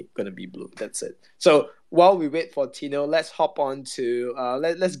definitely going to be blue. That's it. So while we wait for Tino, let's hop on to,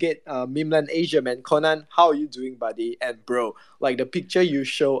 let's get Memeland Asia, man. Conan, how are you doing, buddy? And bro, like the picture you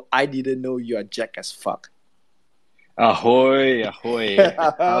show, I didn't know you are jack as fuck. Ahoy.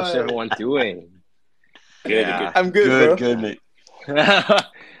 How's everyone doing? Good. I'm good, bro. Good, mate.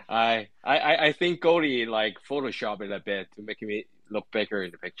 I think Goldie like photoshopped it a bit to make me look bigger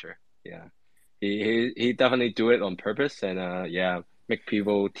in the picture. Yeah, he definitely do it on purpose, and make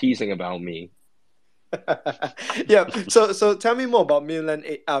people teasing about me. Yeah. So tell me more about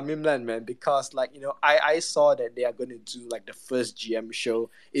Memeland, man, because I saw that they are going to do like the first GM show.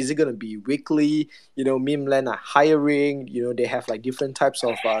 Is it going to be weekly? Memeland are hiring. They have like different types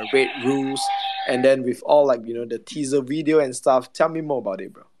of raid rules, and then with all the teaser video and stuff. Tell me more about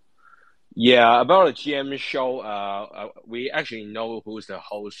it, bro. Yeah, about the GM show, we actually know who's the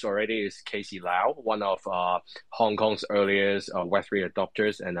host already. Is Casey Lau, one of Hong Kong's earliest Web3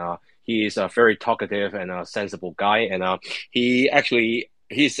 adopters, and he is a very talkative and a sensible guy, and he's actually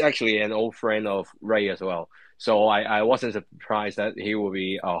an old friend of Ray as well. So I wasn't surprised that he will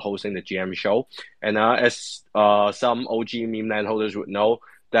be hosting the GM show, and as some OG meme land holders would know,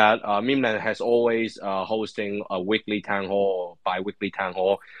 that Meme has always hosting a weekly town hall or bi-weekly town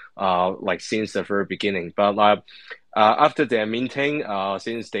hall like since the very beginning. But after their meeting,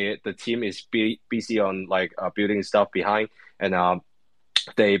 since the team is busy on like building stuff behind, and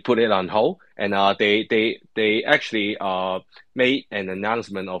they put it on hold, and they actually made an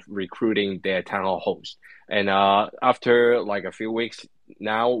announcement of recruiting their town hall host. And after like a few weeks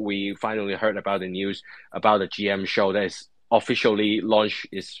now, we finally heard about the news about the GM show that is officially launched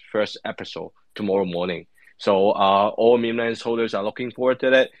its first episode tomorrow morning. So all meme holders are looking forward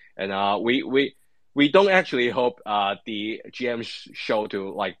to that, and we don't actually hope the GM show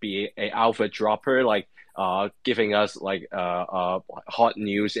to like be a alpha dropper, like giving us like hot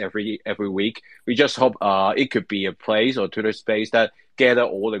news every week. We just hope it could be a place or Twitter space that gather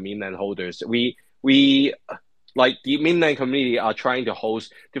all the meme holders. We like the mainland community are trying to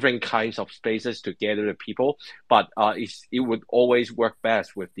host different kinds of spaces to gather the people, but it would always work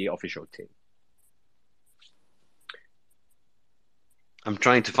best with the official team. I'm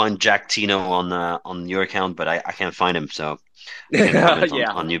trying to find Jack Tino on your account, but I can't find him, so I can comment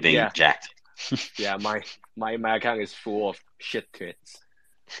on you being jacked. Yeah, my account is full of shit tweets.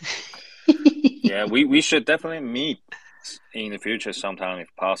 Yeah, we should definitely meet in the future sometime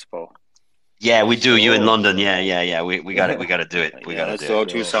if possible. Yeah, we do. You in London? Yeah. We got to do it. Let's go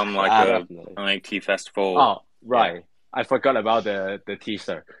to some like tea festival. Oh, right. Yeah. I forgot about the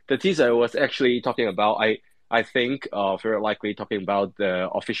teaser. The teaser was actually talking about I think very likely talking about the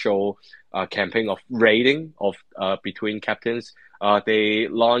official campaign of raiding of between captains. They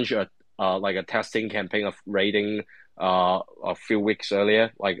launched a testing campaign of raiding a few weeks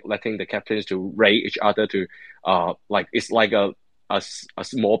earlier, like letting the captains to raid each other to like it's like a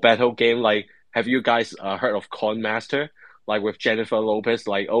small battle game. Like, have you guys heard of Con Master? Like with Jennifer Lopez,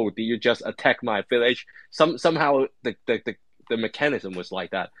 like, oh, did you just attack my village? Somehow the mechanism was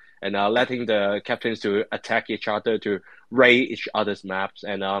like that, and letting the captains to attack each other to raid each other's maps,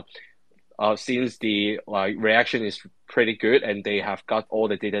 and since the reaction is pretty good and they have got all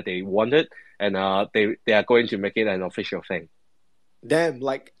the data they wanted, and they are going to make it an official thing. Damn,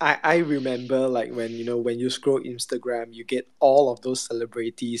 like I remember like when you scroll Instagram, you get all of those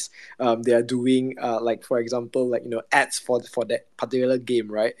celebrities. They are doing like for example like ads for that particular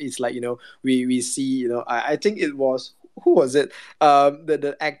game, right? It's like we see I think it was, who was it?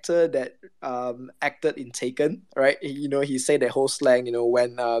 The actor that acted in Taken, right? He said that whole slang.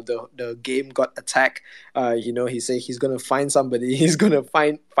 When the game got attacked, he said he's gonna find somebody, he's gonna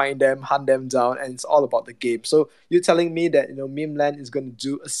find them, hunt them down, and it's all about the game. So you're telling me that Memeland is gonna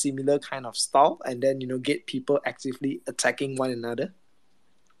do a similar kind of style, and then get people actively attacking one another?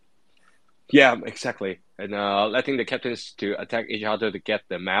 Yeah, exactly, and letting the captains to attack each other to get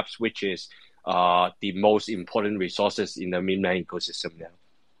the maps, which is the most important resources in the meme land ecosystem now.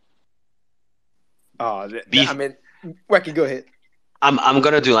 I mean, Wacky, go ahead. I'm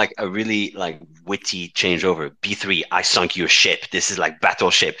gonna do like a really like witty changeover. B3, I sunk your ship. This is like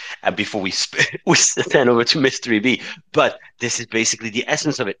battleship. And before we send over to Mystery B, but this is basically the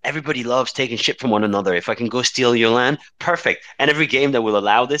essence of it. Everybody loves taking shit from one another. If I can go steal your land, perfect. And every game that will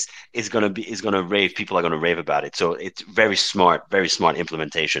allow this is gonna rave. People are gonna rave about it. So it's very smart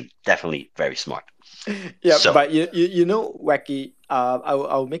implementation. Definitely very smart. Yeah, so, but you know, Wacky,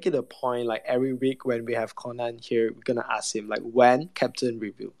 I'll make it a point like every week when we have Conan here, we're gonna ask him like when Captain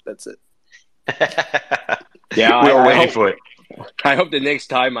review. That's it. Yeah, we're waiting for it. I hope the next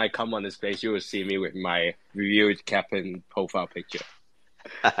time I come on the space, you will see me with my reviewed Captain profile picture.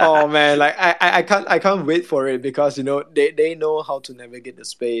 Oh man, like I can't wait for it, because they know how to navigate the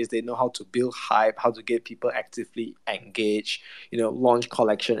space, they know how to build hype, how to get people actively engaged, launch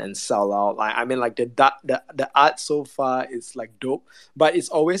collection and sell out. Like I mean, like the art so far is like dope, but it's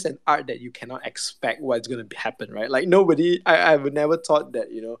always an art that you cannot expect what's gonna happen, right? Like nobody, I would never thought that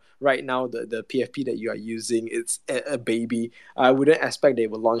right now the PFP that you are using, it's a baby. I wouldn't expect they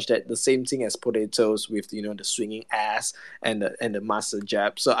will launch that. The same thing as potatoes with the swinging ass and the master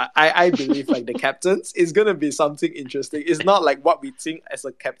jab. So I believe like the captains is gonna be something interesting. It's not like what we think as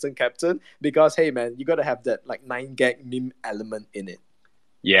a captain, because hey man, you gotta have that like 9-gag meme element in it.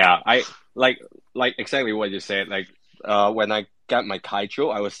 Yeah, I like exactly what you said. Like when I got my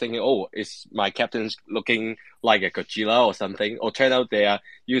kaiju, I was thinking, oh, is my captain's looking like a Godzilla or something? Or turn out they are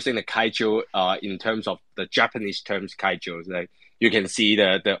using the kaiju in terms of the Japanese terms kaiju. Like you can see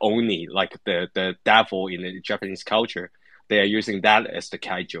the oni, like the devil in the Japanese culture. They are using that as the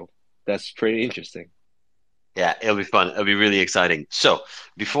kaiju. That's pretty interesting. Yeah, it'll be fun. It'll be really exciting. So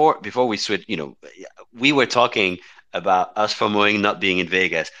before we switch, we were talking about us FOMOing not being in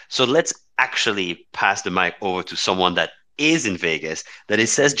Vegas. So let's actually pass the mic over to someone that is in Vegas, that it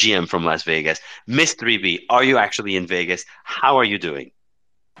says GM from Las Vegas. Miss 3B, are you actually in Vegas? How are you doing?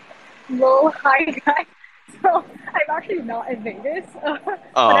 Well, hi guys. So I'm actually not in Vegas, but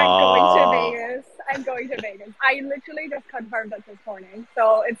I'm going to Vegas. I literally just confirmed that this morning,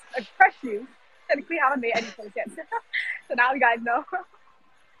 so it's fresh news. Technically, haven't made any posts yet, so now you guys know.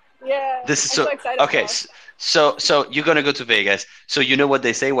 Yeah, This is I'm so excited. Okay. So you're gonna go to Vegas. So you know what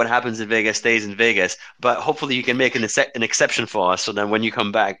they say: what happens in Vegas stays in Vegas. But hopefully, you can make an exception for us. So then, when you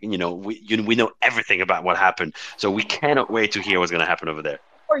come back, we know everything about what happened. So we cannot wait to hear what's gonna happen over there.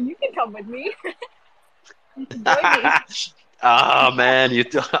 Or you can come with me. You can join me. Oh man,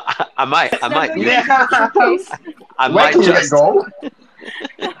 I might. I might just go.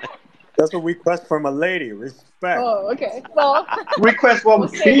 That's a request from a lady. Respect. Oh, okay. Well, request from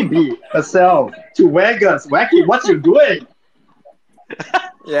Phoebe herself to Vegas. Wacky, what you doing?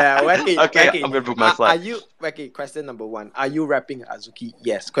 Yeah, Wacky. Okay, Wacky, I'm gonna book my flight. Are you Wacky? Question number 1: are you rapping Azuki?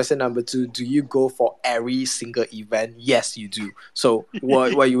 Yes. Question number 2: do you go for every single event? Yes, you do. So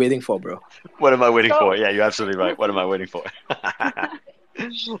what are you waiting for, bro? What am I waiting for? Yeah, you're absolutely right. What am I waiting for?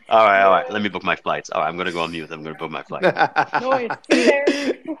 All right. Let me book my flights. All right, I'm gonna go on mute. I'm gonna book my flight.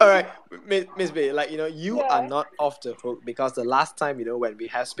 All right, Miss B, you are not off the hook, because the last time, when we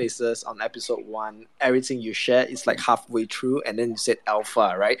have spaces on episode 1, everything you share is like halfway through, and then you said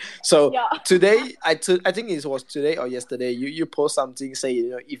alpha, right? So today, I think it was today or yesterday, you post something, say,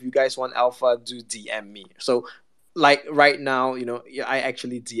 if you guys want alpha, do DM me. So like right now, I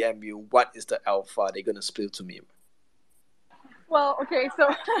actually DM you. What is the alpha they're gonna spill to me? Well, okay,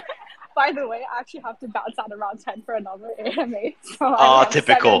 so by the way, I actually have to bounce out around 10 for another AMA. So I have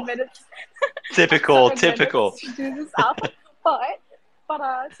typical. 7 minutes. Typical. To do this up. But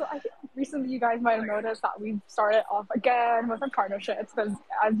so I think recently you guys might have noticed that we've started off again with our partnerships, because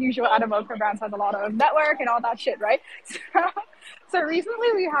as usual, Animoca Brands has a lot of network and all that shit, right? So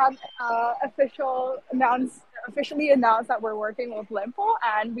recently we have officially announced that we're working with Limpo,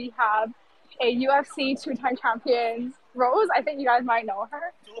 and we have a UFC 2-time champion, Rose. I think you guys might know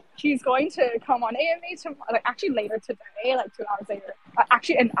her. She's going to come on AMA actually later today, like 2 hours later,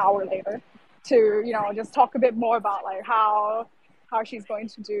 actually an hour later, to just talk a bit more about like how she's going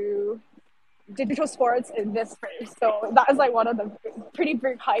to do digital sports in this space. So that is like one of the pretty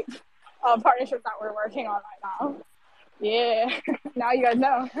big hype partnerships that we're working on right now. Yeah, now you guys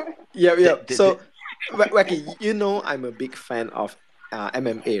know. Yeah. So, Wacky, I'm a big fan of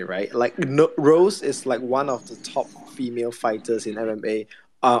MMA, right? Like Rose is like one of the top female fighters in MMA.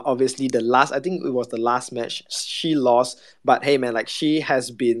 Obviously I think it was the last match she lost, but hey man, like she has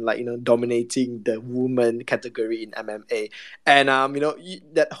been like dominating the woman category in MMA, and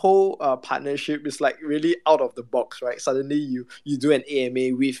that whole partnership is like really out of the box, right? Suddenly you do an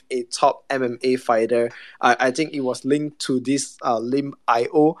AMA with a top MMA fighter. I think it was linked to this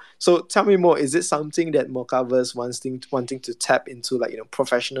Limp.io. So tell me more. Is it something that Mochaverse wanting to tap into, like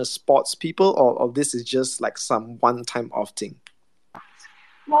professional sports people, or this is just like some one-time off thing?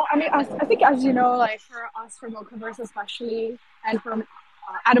 Well, I mean, I think, as you know, like for us, for Mochaverse especially, and for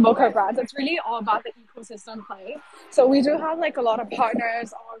Animoca Brands, it's really all about the ecosystem play. So we do have like a lot of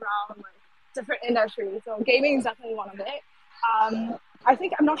partners all around like different industries. So gaming is definitely one of it. I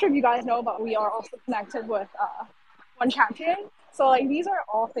think, I'm not sure if you guys know, but we are also connected with One Champion. So like these are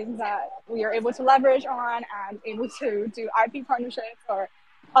all things that we are able to leverage on and able to do IP partnerships or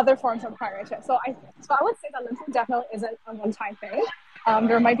other forms of partnerships. So I would say that Limpo definitely isn't a one-time thing.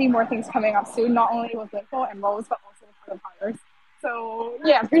 There might be more things coming up soon, not only with Limpo and Rose, but also with other partners. So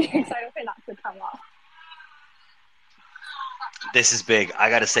yeah, I'm pretty excited for that to come up. This is big. I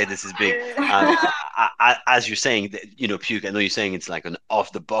gotta say, this is big. As you're saying, Puke, I know you're saying it's like an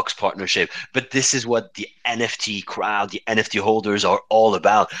off-the-box partnership, but this is what the NFT crowd, the NFT holders are all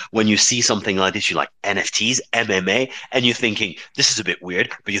about. When you see something like this, you're like, NFTs, MMA, and you're thinking, this is a bit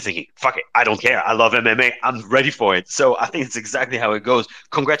weird, but you're thinking, fuck it, I don't care. I love MMA. I'm ready for it. So I think it's exactly how it goes.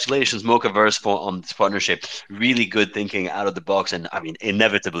 Congratulations, Mochaverse, on this partnership. Really good thinking out of the box, and I mean,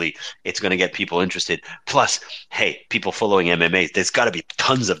 inevitably, it's going to get people interested. Plus, hey, people following MMA, there's got to be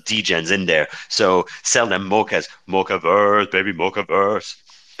tons of degens in there. So sell them Mochas. Mochaverse, baby, Mochaverse.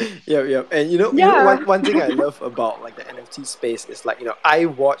 Yeah. And one thing I love about like the NFT space is like, I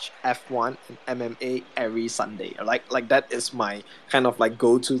watch F1 and MMA every Sunday. Like that is my kind of like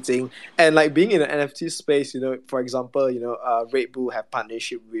go-to thing. And like being in the NFT space, for example, Red Bull have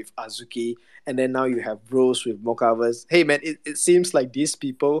partnership with Azuki, and then now you have Rose with Mochaverse. Hey man, it seems like these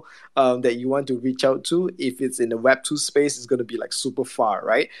people that you want to reach out to, if it's in the Web2 space, it's gonna be like super far,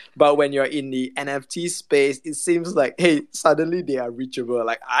 right? But when you're in the NFT space, it seems like, hey, suddenly they are reachable.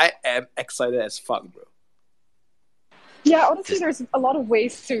 Like I am excited as fuck, bro. Yeah, honestly, there's a lot of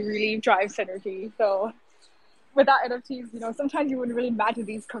ways to really drive synergy. So without NFTs, sometimes you wouldn't really imagine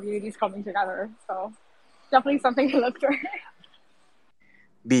these communities coming together. So definitely something to look for.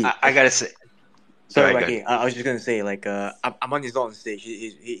 I gotta say. Sorry, Wacky. I was just gonna say, like, Aman is not on stage.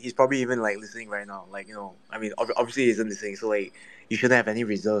 He's probably even like listening right now. Like, I mean, obviously he isn't listening. So like, you shouldn't have any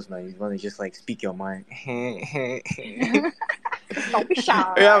reserves, man. You want to just like speak your mind. Don't be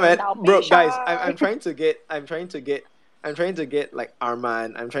shy. Yeah, man, bro, shy. guys, I'm trying to get like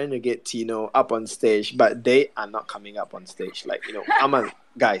Arman, I'm trying to get Tino up on stage, but they are not coming up on stage. Like, Arman,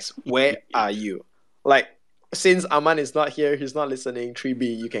 guys, where are you? Like, since Aman is not here, he's not listening.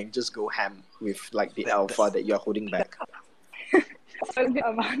 3B, you can just go ham with like the alpha that you're holding back.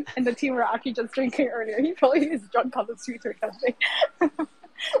 Aman and the team were actually just drinking earlier. He probably is drunk on the streets or something.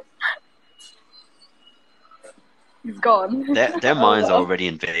 He's gone. Their minds are already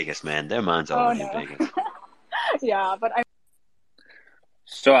in Vegas, man. Their minds are already in Vegas. Yeah, but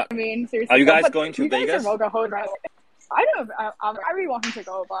So, I mean, seriously, are you guys going to Vegas? Guys are Mocha, right? I don't know. I really want him to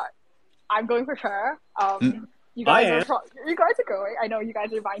go, but I'm going for sure. You guys are going. I know you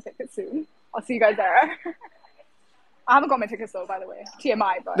guys are buying tickets soon. I'll see you guys there. I haven't got my tickets though, by the way.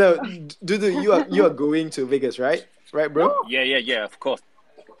 TMI, but no, Dudu, you are going to Vegas, right? Right, bro? Yeah, of course.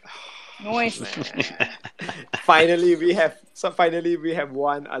 Nice. Finally, we have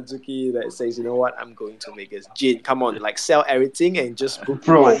one Azuki that says, you know what, I'm going to Vegas. Jin, come on, like sell everything and just book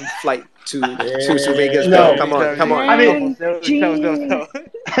one flight to Vegas. No, come on. I mean, Gene,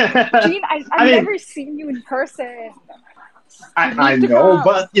 I've never seen you in person. I know,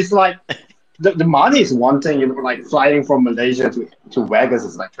 but it's like the money is one thing. Like flying from Malaysia to Vegas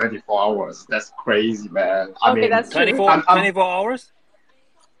is like 24 hours. That's crazy, man. I mean, that's 24 hours.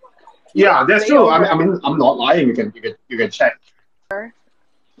 Yeah, that's true. I mean, I'm not lying. You can check.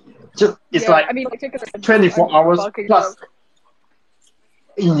 Just it's like 24 hours plus.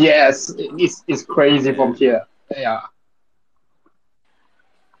 Yes, it's crazy from here. Yeah.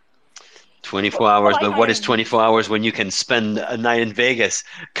 24 hours, but what is 24 hours when you can spend a night in Vegas?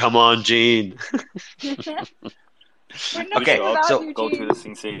 Come on, Gene. Okay, so go to the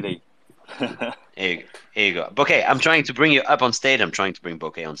Sin City. Here you go. Bouquet, I'm trying to bring you up on stage. I'm trying to bring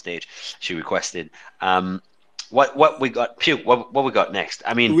Bouquet on stage. She requested. What we got? Pew. What we got next?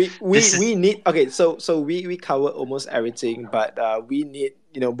 I mean, we need. Okay, so we cover almost everything, but we need.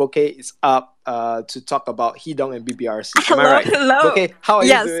 Bouquet is up to talk about Hidong and BBRC. Am I right? Hello. Bouquet, how are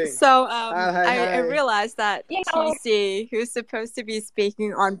you doing? Yes. So hi. I realized that TC, who's supposed to be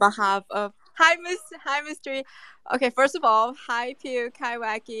speaking on behalf of Hi Mystery. Okay, first of all, hi Puke, hi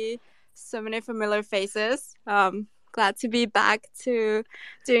Wacky. So many familiar faces. Glad to be back to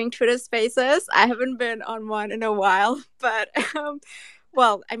doing Twitter Spaces. I haven't been on one in a while, but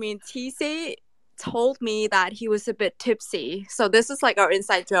well, I mean, TC told me that he was a bit tipsy. So this is like our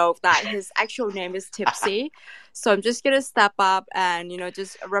inside joke that his actual name is Tipsy. So I'm just gonna step up and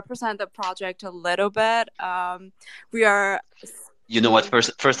just represent the project a little bit. We are. You know what?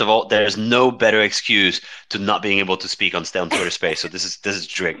 First of all, there's no better excuse to not being able to speak on Twitter Space. So this is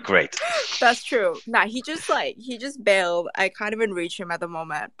great. That's true. Nah, he just bailed. I can't even reach him at the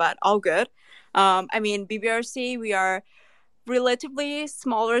moment, but all good. I mean, BBRC, we are relatively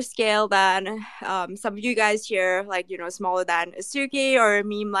smaller scale than some of you guys here, like smaller than Asuki or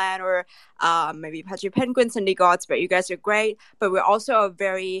Memeland or maybe Patchy Penguins and the Gods, but you guys are great. But we're also a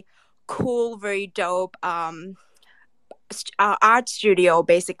very cool, very dope art studio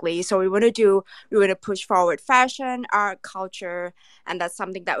basically. So we want to push forward fashion, art, culture, and that's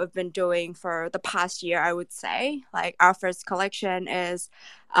something that we've been doing for the past year, I would say. Like our first collection is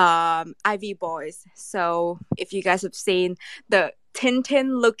Ivy Boys. So if you guys have seen the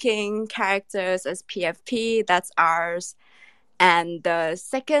Tintin looking characters as PFP, that's ours. And the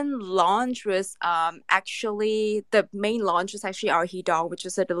second launch was actually, the main launch was actually our Hidong, which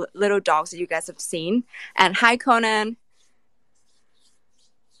is the little dogs that you guys have seen. And hi Conan.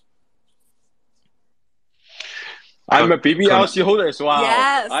 I'm a BBLC holder as well.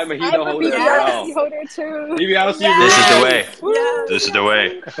 Yes. I'm a I'm Hito a holder as BBLC well. holder too. BBLC This is the rules. way. Yes. This is the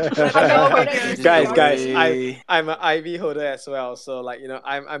way. Guys, Way. I'm an Ivy holder as well, so like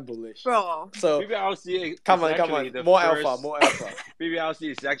I'm bullish. Bro. So BBLC come is on, actually the more first, alpha, more alpha.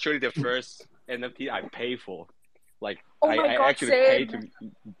 BBLC is actually the first NFT I pay for. Like Oh my I God, actually pay same.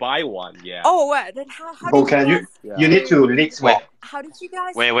 to buy one. Yeah. Oh, what? Then how Bro, did you you guys need to leak Wait, swap. How did you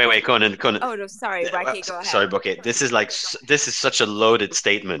guys? wait, Conan. Oh no, sorry, Wacky, go ahead. Sorry, Bokeh. This is like this is such a loaded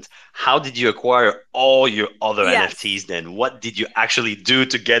statement. How did you acquire all your other Yes. NFTs then? What did you actually do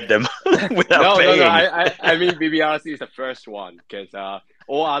to get them without No. paying? I mean BBLC is the first one because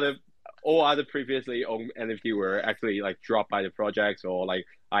all other previously owned NFT were actually like dropped by the projects, or like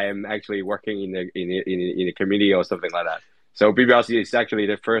I am actually working in a community or something like that. So BBLC is actually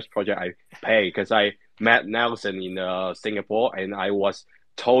the first project I pay because I met Nelson in Singapore and I was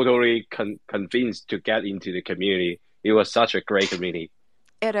totally convinced to get into the community. It was such a great community.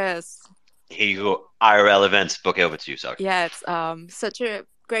 It is. Here you go. IRL events. Book over to you, sorry. Yeah, it's such a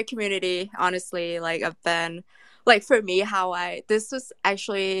great community. Honestly, like I've been, like for me, this was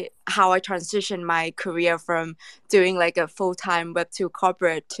actually how I transitioned my career from doing like a full-time Web2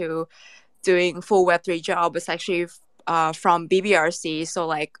 corporate to doing full Web3 job. Was actually from BBRC. So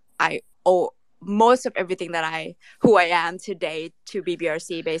like I owe most of everything that who I am today to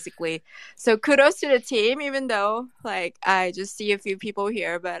BBRC basically. So kudos to the team, even though like I just see a few people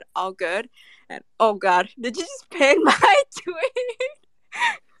here, but all good. And oh God, did you just pin my tweet?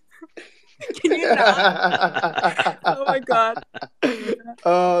 Can you not? Oh my God.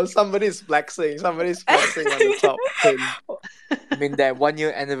 Somebody's flexing. Somebody's flexing on the top pin. I mean that 1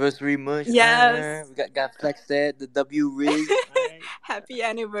 year anniversary merch. Yes. We got flexed there, the W rig. Happy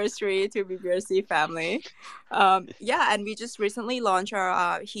anniversary to BBRC family. Yeah, and we just recently launched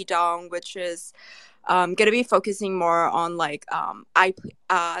our Hidong, which is going to be focusing more on like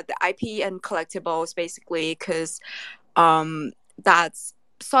the IP and collectibles basically, because that's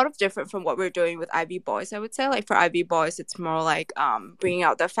sort of different from what we're doing with Ivy Boys. I would say like for Ivy Boys it's more like bringing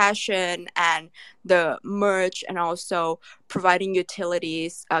out the fashion and the merch and also providing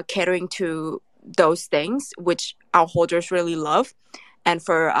utilities catering to those things which our holders really love. And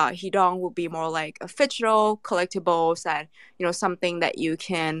for Hidong will be more like a fictional collectibles and something that you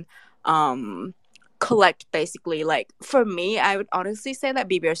can collect basically. Like for me, I would honestly say that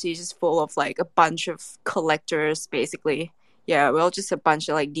BBRC is just full of like a bunch of collectors basically. Yeah, we're all just a bunch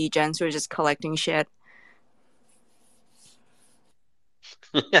of like degens who are just collecting shit.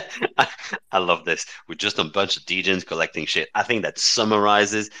 I love this. We're just a bunch of degens collecting shit. I think that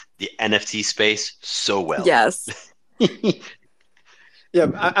summarizes the NFT space so well. Yes. Yeah,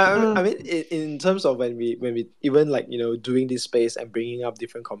 I mean, in terms of when we even like doing this space and bringing up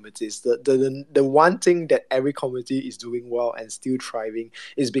different communities, the one thing that every community is doing well and still thriving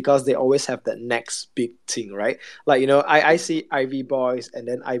is because they always have the next big thing, right? Like I see Ivy Boys and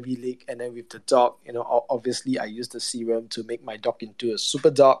then Ivy League, and then with the dog, obviously I use the serum to make my dog into a super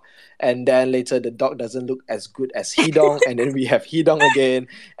dog, and then later the dog doesn't look as good as Hidong, and then we have Hidong again,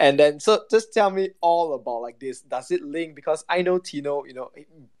 and then so just tell me all about like this. Does it link? Because I know Tino,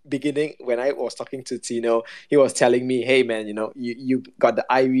 beginning when I was talking to Tino, he was telling me, hey man, you got the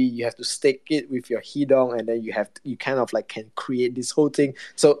Ivy, you have to stake it with your Hidong, and then you kind of like can create this whole thing.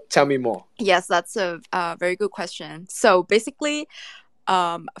 So tell me more. Yes, that's a very good question. So basically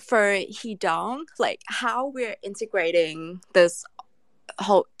for Hidong, like how we're integrating this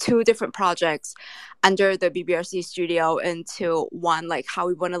whole two different projects under the BBRC studio into one, like how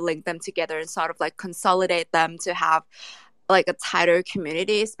we want to link them together and sort of like consolidate them to have like a tighter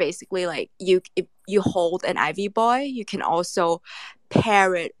community. Is basically like if you hold an Ivy Boy, you can also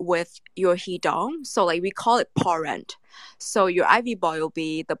pair it with your Hidong. So like we call it parent. So your Ivy Boy will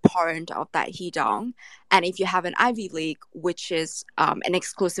be the parent of that Hidong. And if you have an Ivy League, which is an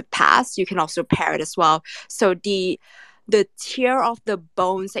exclusive pass, you can also pair it as well. So the tier of the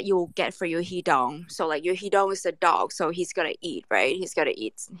bones that you'll get for your Hidong. So like your Hidong is a dog, so he's gonna eat, right? He's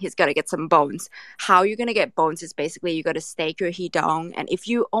gonna get some bones. How you're gonna get bones is basically you gotta stake your Hidong, and if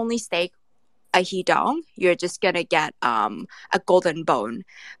you only stake a Hidong, you're just gonna get a golden bone.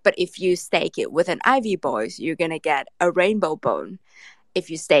 But if you stake it with an Ivy Boys, you're gonna get a rainbow bone. If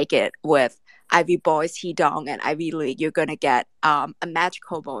you stake it with Ivy Boys, Hidong, and Ivy League, you're gonna get a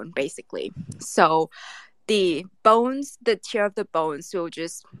magical bone, basically. So the bones, the tier of the bones will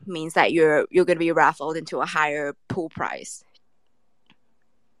just means that you're going to be raffled into a higher pool price.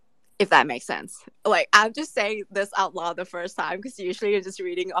 If that makes sense. Like I'm just saying this out loud the first time because usually you're just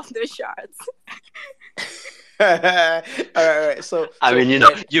reading off the charts. all right. So, I so mean,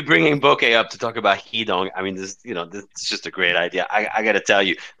 you're bringing Bokeh up to talk about Hidong. I mean, this is just a great idea. I got to tell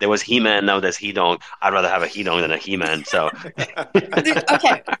you, there was He-Man, now there's Hidong. I'd rather have a Hidong than a He-Man. So, Dude,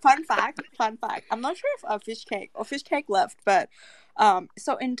 okay, fun fact. I'm not sure if Fish Cake left, but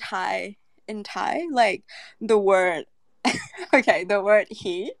so in Thai, like the word, okay, the word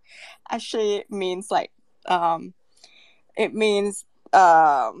he actually means like it means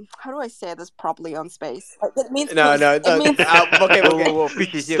how do I say this properly on space? It means no, no, it no. means Okay, Whoa, okay. whoa, whoa,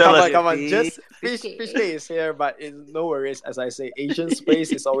 fish is here. Tell Fish us. is here, Come on. Just fish cake. is here, but no worries. As I say, Asian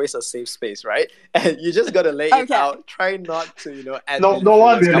space is always a safe space, right? And you just gotta lay it okay. out. Try not to, add No, any no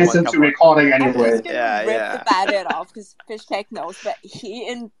one fillers. will Come on, listen to come on. recording I'm anyway. just gonna Yeah, rip yeah. the band-aid off because Fish Cake knows, but he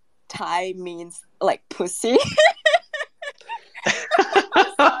in Thai means like pussy.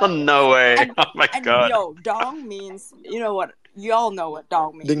 No way. And, Oh my God. yo, dong means, you all know what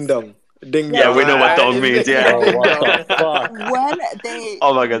dong means. Ding dong. Ding Yeah, dong. we know what right? dong It's means, ding yeah. dong, Oh, ding what dong. the fuck? When they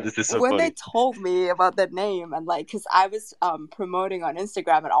Oh my God, this is so when funny. they told me about the name, and like, because I was promoting on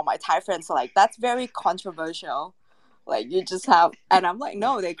Instagram, and all my Thai friends are like, that's very controversial, like you just have, and I'm like,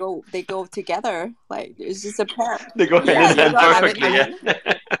 no, they go together, like it's just a pair. They go hand Yeah, in they hand go hand in perfectly, yeah.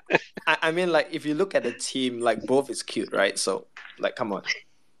 hand. I mean, like, if you look at the team, like, both is cute, right? So, like, come on.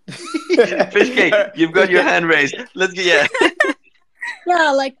 Fish Cake, you've got your hand raised. Let's get, yeah.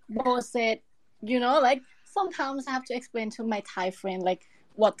 Yeah, like Bo said, like sometimes I have to explain to my Thai friend like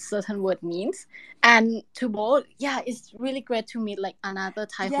what certain word means. And to Bo, yeah, it's really great to meet like another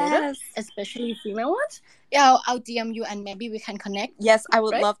Thai holder, Yes. especially female ones. Yeah, I'll DM you and maybe we can connect. Yes, I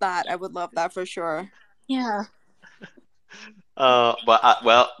would Right? love that. I would love that for sure. Yeah.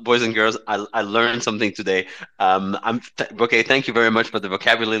 Well, boys and girls, I learned something today. Okay. Thank you very much for the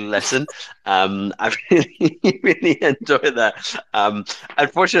vocabulary lesson. I really enjoyed that.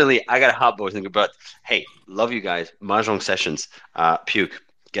 Unfortunately, I got a hot, boys and girls, but hey, love you guys. Mahjong Sessions. Puke.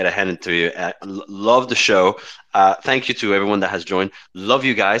 Get a hand into you. Love the show. Thank you to everyone that has joined. Love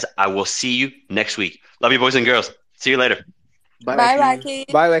you guys. I will see you next week. Love you, boys and girls. See you later. Bye, Bye, Wacky.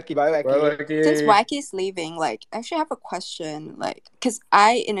 Wacky. Bye, Wacky. Bye, Wacky. Bye, Wacky. Since Wacky's leaving, like, I actually have a question, like, because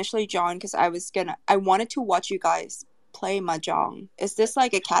I initially joined because I wanted to watch you guys play Mahjong. Is this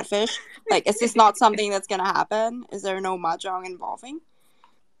like a catfish? Like, is this not something that's gonna happen? Is there no Mahjong involving?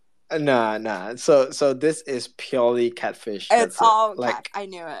 Nah. So this is purely catfish. It's That's all it. Like, cat. I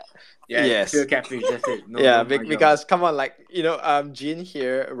knew it. Yeah, yes. pure catfish. That's it. No, Yeah, no mahjong. because come on, like Jin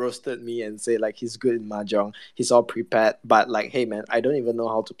here roasted me and say like he's good in mahjong, he's all prepared, but like, hey man, I don't even know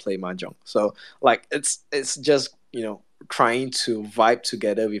how to play mahjong. So like, it's just trying to vibe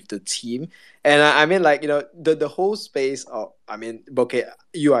together with the team, and I mean like the whole space. Of, I mean, okay,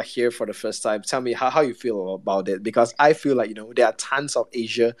 you are here for the first time. Tell me how you feel about it, because I feel like there are tons of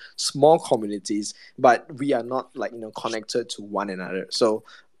Asia small communities, but we are not like connected to one another. So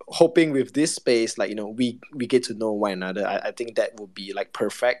hoping with this space, like we get to know one another. I think that would be like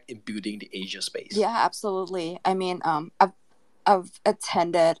perfect in building the Asia space. Yeah, absolutely. I mean, I've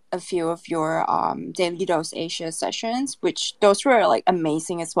attended a few of your Daily Dose Asia sessions, which those were like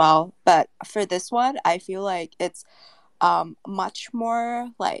amazing as well. But for this one, I feel like it's much more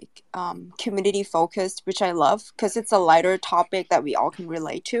like community focused, which I love because it's a lighter topic that we all can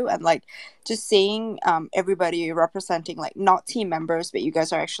relate to, and like just seeing everybody representing, like not team members, but you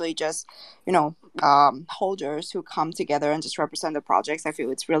guys are actually just holders who come together and just represent the projects. I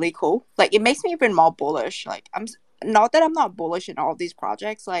feel it's really cool. Like it makes me even more bullish. Like I'm not that I'm not bullish in all these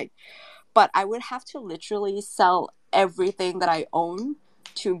projects, like, but I would have to literally sell everything that I own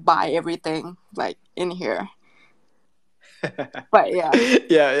to buy everything like in here. But yeah.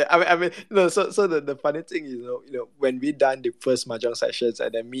 Yeah. I mean, no. So the funny thing is, when we done the first mahjong sessions,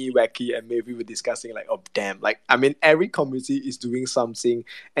 and then me, Wacky, and Maybe were discussing like, oh damn, like I mean, every community is doing something,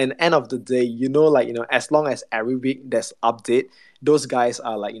 and end of the day, as long as every week there's update, those guys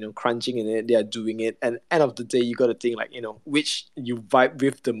are like crunching in it, they are doing it, and end of the day, you got to think like which you vibe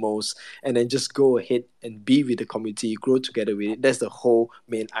with the most, and then just go ahead and be with the community, grow together with it. That's the whole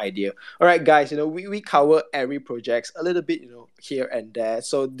main idea. All right, guys, we cover every project a little bit, here and there.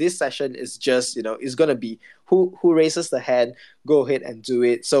 So this session is just it's gonna be who raises the hand, go ahead and do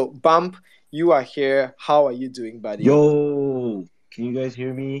it. So Bump, you are here. How are you doing, buddy? Yo, can you guys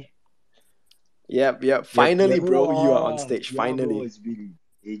hear me? Yep. Finally, Yep. bro, you are on stage. Yeah, Finally. bro, it's been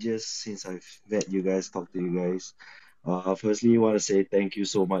ages since I've met you guys, talked to you guys. Firstly, I want to say thank you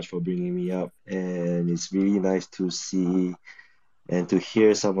so much for bringing me up, and it's really nice to see and to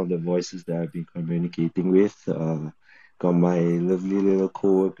hear some of the voices that I've been communicating with. Got my lovely little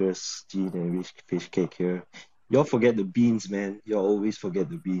co-workers, Jean and Fish Cake here. Y'all forget the beans, man. Y'all always forget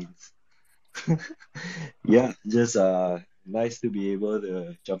the beans. Yeah, just nice to be able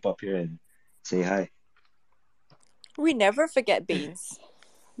to jump up here and say hi. We never forget Beans.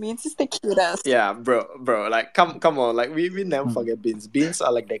 Beans is the cutest. Yeah, bro, like come on, like we never forget beans. Beans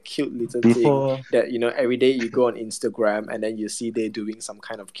are like that cute little thing Before, that every day you go on Instagram and then you see they doing some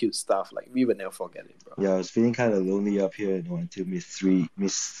kind of cute stuff. Like we will never forget it, bro. yeah, I was feeling kind of lonely up here, until Miss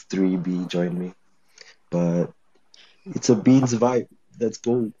 3B joined me. But it's a Beans vibe. Let's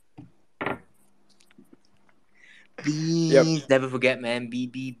go. Yep. Beans, never forget, man. B,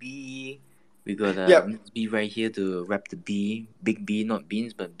 B, B. We got Yep. Miss B right here to rep the B. Big B, not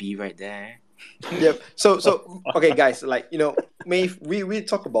beans, but B right there. Yep. So okay, guys, like Maeve, we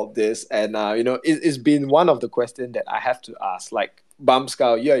talk about this, and it's been one of the questions that I have to ask. Like,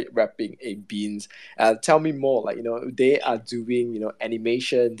 Bumscout, you're rapping a Beans. Tell me more. Like, they are doing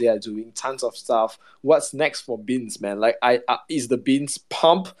animation. They are doing tons of stuff. What's next for Beans, man? Like, is the Beans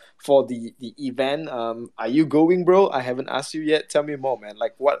pump for the event? Are you going, bro? I haven't asked you yet. Tell me more, man.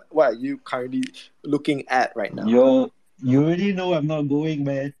 Like, what are you currently looking at right now? You already know I'm not going,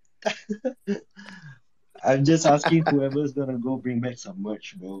 man. I'm just asking whoever's gonna go bring back some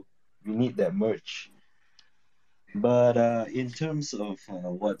merch, bro. We need that merch. But in terms of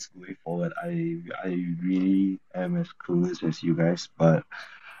what's going forward, I really am as clueless as you guys. But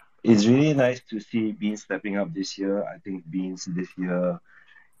it's really nice to see Beans stepping up this year. I think Beans this year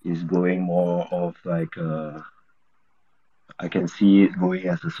is going more of like I can see it going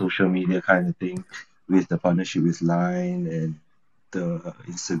as a social media kind of thing with the partnership with Line and the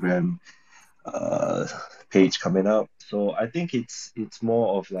Instagram uh, page coming up. So I think it's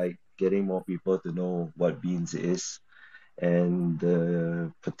more of like getting more people to know what Beans is and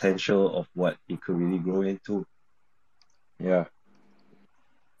the potential of what it could really grow into. Yeah.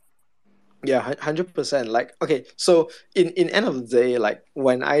 Yeah, 100%. Like, okay, so in end of the day, like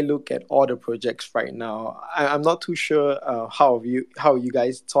when I look at all the projects right now, I'm not too sure how you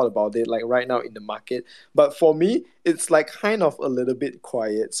guys thought about it like right now in the market. But for me, it's like kind of a little bit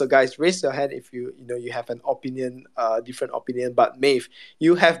quiet. So guys, raise your hand if you have an opinion, different opinion. But Maeve,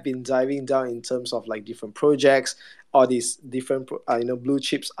 you have been diving down in terms of like different projects, all these different blue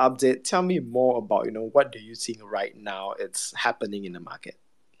chips update. Tell me more about what do you think right now it's happening in the market.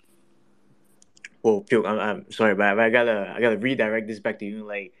 Oh, Puke, I'm sorry, but I gotta redirect this back to you.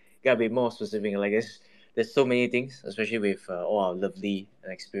 Like, gotta be more specific. Like, there's so many things, especially with all our lovely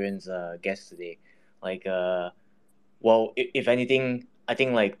and experienced guests today. Like, well, if anything, I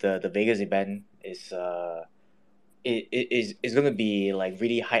think like the Vegas event is gonna be like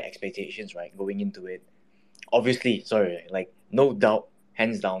really high expectations, right? Going into it, obviously, sorry, like no doubt,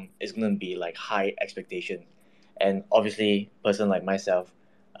 hands down, it's gonna be like high expectation, and obviously, person like myself,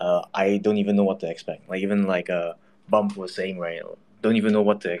 I don't even know what to expect. Like even like Bump was saying, right? Don't even know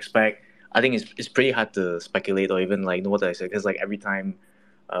what to expect. I think it's pretty hard to speculate or even like know what to expect because like every time,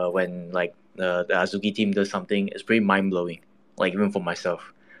 when like the Azuki team does something, it's pretty mind blowing. Like even for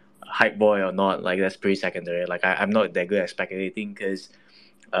myself, hype boy or not, like that's pretty secondary. Like I'm not that good at speculating because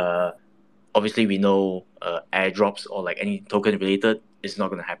uh obviously we know airdrops or like any token related is not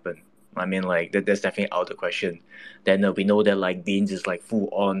going to happen. I mean, like that's definitely out of the question. Then we know that like Beans is like full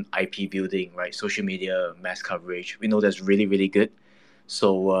on IP building, right? Social media mass coverage. We know that's really really good.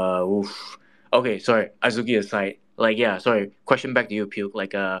 So oof. Okay, sorry. Azuki aside, like yeah, sorry. Question back to you, Puke.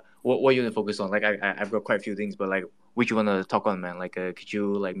 Like what you gonna focus on? Like I've got quite a few things, but like which you wanna talk on, man? Like could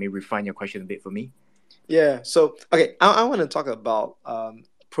you like maybe refine your question a bit for me? Yeah. So okay, I want to talk about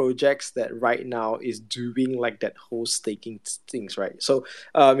projects that right now is doing like that whole staking things, right? So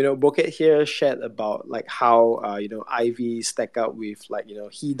Boket here shared about like how Ivy stack up with like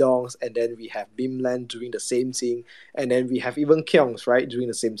Hedongs, and then we have Bimland doing the same thing, and then we have even Kyongs, right, doing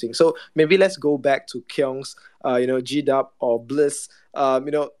the same thing. So maybe let's go back to Kyongs, GDub or Bliss.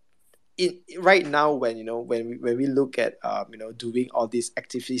 Right now when we look at doing all this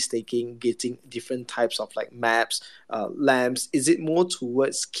actively staking, getting different types of like maps, lamps, is it more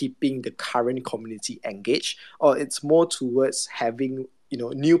towards keeping the current community engaged, or it's more towards having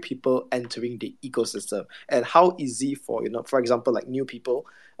new people entering the ecosystem? And how easy for for example like new people,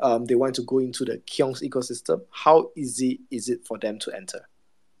 they want to go into the Kyong's ecosystem, how easy is it for them to enter?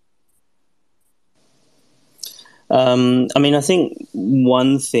 I mean, I think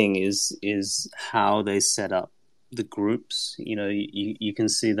one thing is how they set up the groups. You can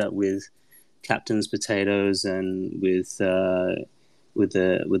see that with Captain's Potatoes and with the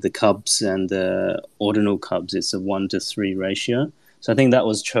Cubs and the Ordinal Cubs, it's a 1-to-3 ratio. So I think that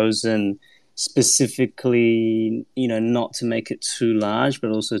was chosen specifically, not to make it too large,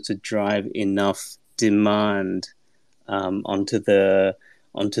 but also to drive enough demand onto the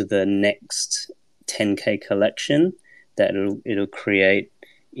onto the next 10K collection, that it'll create,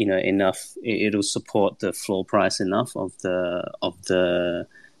 enough. It'll support the floor price enough of the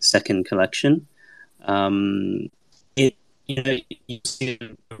second collection. You see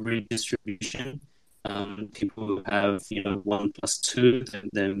a redistribution. People who have 1+2,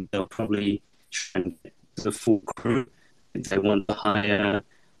 then they'll probably try and get the full crew. If they want the higher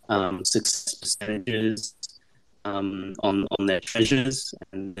success percentages on their treasures,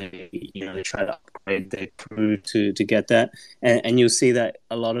 and they try to upgrade their crew to get that. And you'll see that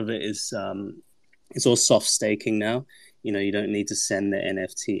a lot of it is it's all soft staking now. You don't need to send the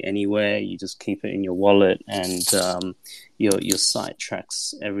NFT anywhere. You just keep it in your wallet, and your site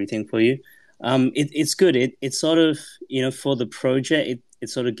tracks everything for you. It's good. It sort of, for the project, it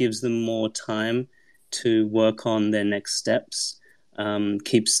sort of gives them more time to work on their next steps.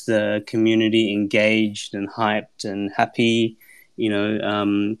 Keeps the community engaged and hyped and happy.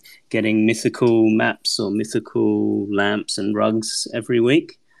 Getting mythical maps or mythical lamps and rugs every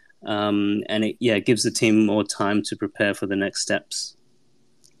week. And it gives the team more time to prepare for the next steps.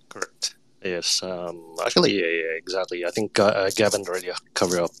 Correct. Yes. Actually, yeah, exactly. I think Gavin already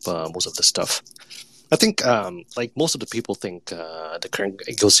covered up most of the stuff. I think, most of the people think the current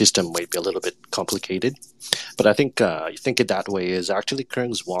ecosystem might be a little bit complicated, but I think you think it that way is actually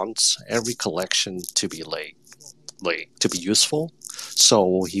Kearns wants every collection to be to be useful,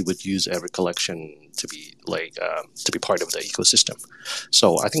 so he would use every collection to be part of the ecosystem.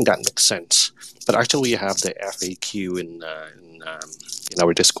 So I think that makes sense. But actually, we have the FAQ in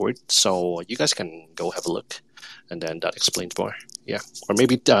our Discord, so you guys can go have a look, and then that explains more. Yeah, or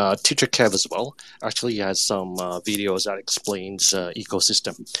maybe Teacher Kev as well. Actually, has some videos that explains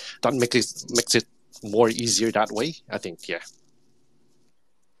ecosystem. That makes it more easier that way. I think. Yeah.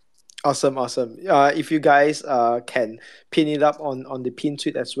 Awesome. If you guys can pin it up on the pin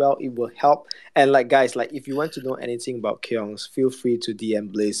tweet as well, it will help. And guys, if you want to know anything about Keongs, feel free to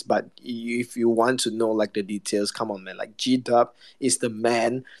DM Bliss. But if you want to know the details, come on, man. G-Dub is the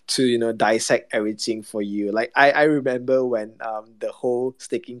man to dissect everything for you. I remember when the whole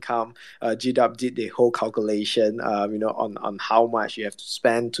staking come, G-Dub did the whole calculation on how much you have to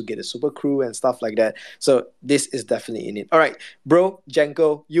spend to get a super crew and stuff like that. So this is definitely in it. All right, bro,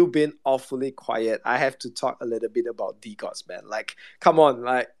 Janko, you've been awfully quiet. I have to talk a little bit about DGods, man. Come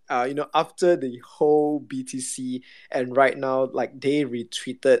on, after the whole BTC, and right now, they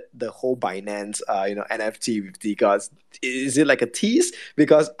retweeted the whole Binance, NFT with DGods. Is it a tease?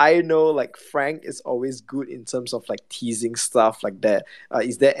 Because I know Frank is always good in terms of teasing stuff like that.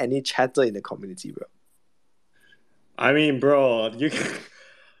 Is there any chatter in the community, bro? I mean, bro, you can...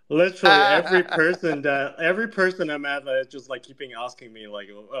 Literally every person I'm at is just keeping asking me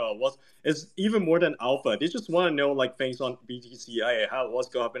it's even more than alpha. They just want to know things on BTC. Hey,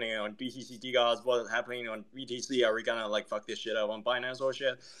 what's happening on BTC DGods? What's happening on BTC? Are we gonna fuck this shit up on Binance or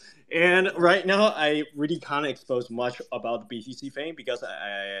shit? And right now, I really can't expose much about the BTC thing because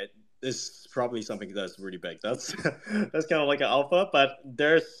this is probably something that's really big. That's kind of like an alpha, but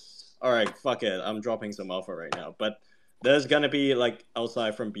there's alright. Fuck it, I'm dropping some alpha right now, but. There's gonna be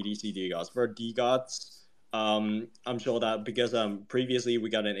outside from BTC DGods. For DGods, I'm sure that because previously we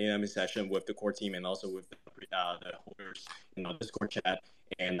got an AMA session with the core team and also with the holders in our Discord chat,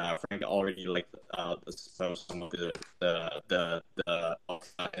 and Frank already exposed some of the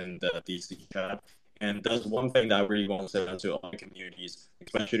alpha in the DC chat. And there's one thing that I really want to say to all the communities,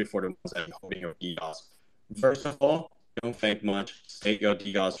 especially for the ones that are holding your DGods. First of all, don't think much. Stake your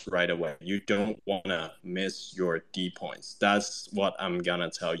DGods right away. You don't want to miss your D points. That's what I'm gonna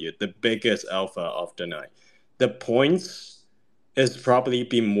tell you. The biggest alpha of the night. The points is probably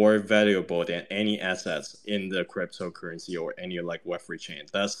be more valuable than any assets in the cryptocurrency or any Web3 chain.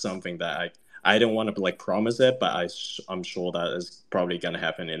 That's something that I don't want to promise it, but I'm sure that is probably gonna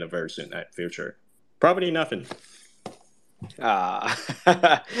happen in a very soon future. Probably nothing.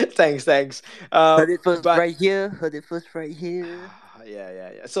 Thanks. Heard it first right here.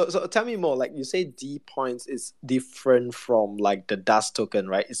 Yeah. So tell me more. You say D points is different from the dust token,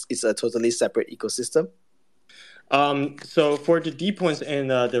 right? It's a totally separate ecosystem. So for the D points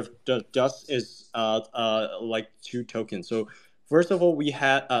and the dust is two tokens. So first of all, we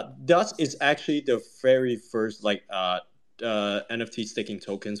had dust is actually the very first NFT staking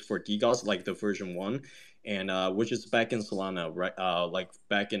tokens for DGods, the version 1. And which is back in Solana, right?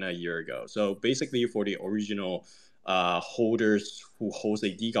 Back in a year ago. So basically, for the original holders who holds a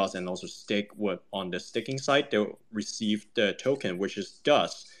DGods and also stake on the staking side, they'll receive the token, which is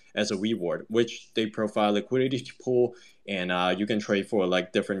dust. as a reward, which they provide liquidity pool, and you can trade for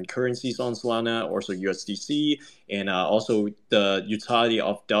like different currencies on Solana, also USDC, and also the utility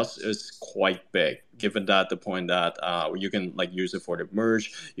of Dust is quite big. Given that the point that you can like use it for the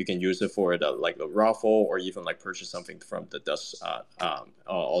merge, you can use it for the like the raffle, or even like purchase something from the Dust,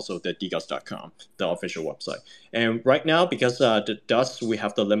 also the dgus.com, the official website. And right now, because the Dust we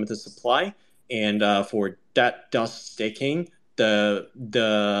have the limited supply, and for that Dust staking,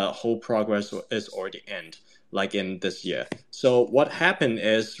 the whole progress is already end, like in this year. So what happened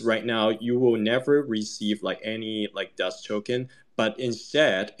is right now you will never receive like any like Dust token, but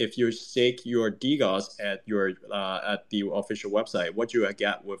instead, if you stake your DGOS at your at the official website, what you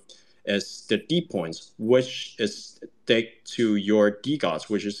get with is the D points, which is staked to your DGOS,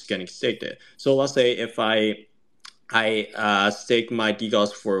 which is getting staked. So let's say if I stake my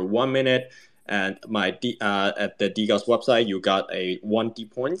DGOS for 1 minute, and my at the DGOS website, you got a 1 D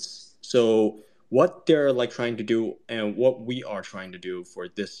points. So what they're like trying to do, and what we are trying to do for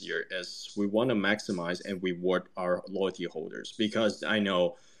this year, is we want to maximize and reward our loyalty holders, because I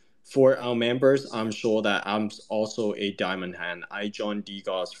know for our members, I'm sure that I'm also a diamond hand. I joined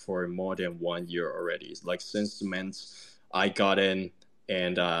DGOS for more than 1 year already. Like since the month I got in,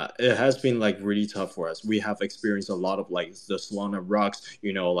 and it has been like really tough for us. We have experienced a lot of like the Solana rocks.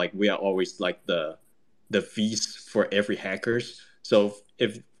 Like we are always like the feast for every hackers. So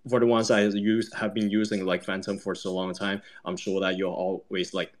if for the ones I have been using like Phantom for so long time, I'm sure that you'll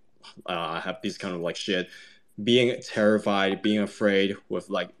always like have this kind of like shit, being terrified, being afraid, with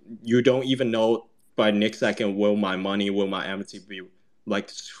like you don't even know by next second will my money, will my MT be like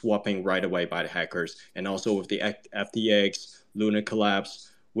swapping right away by the hackers. And also with the FTX Luna collapse,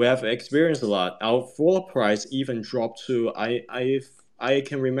 we have experienced a lot. Our floor price even dropped to I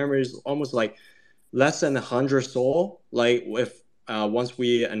can remember it's almost like less than 100 Sol. Like if once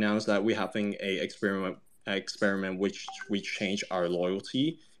we announced that we're having a experiment which we change our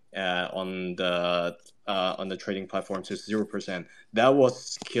loyalty on the trading platform to 0%, that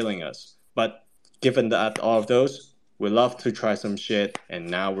was killing us. But given that all of those, we love to try some shit, and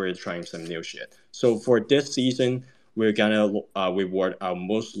now we're trying some new shit. So for this season, we're gonna reward our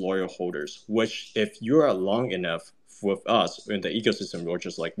most loyal holders, which if you are long enough with us in the ecosystem, or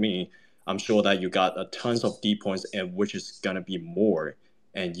just like me, I'm sure that you got a tons of D points, and which is gonna be more,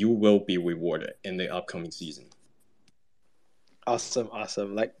 and you will be rewarded in the upcoming season. Awesome.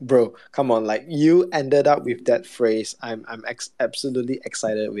 Like, bro, come on. Like, you ended up with that phrase. I'm absolutely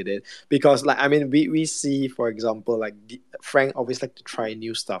excited with it, because, like, I mean, we see, for example, like Frank always like to try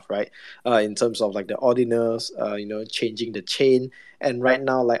new stuff, right? In terms of like the ordinals, changing the chain. And right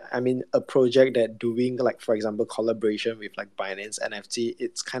now, like, I mean, a project that doing like, for example, collaboration with like Binance NFT,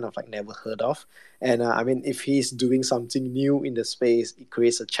 it's kind of like never heard of. And I mean, if he's doing something new in the space, it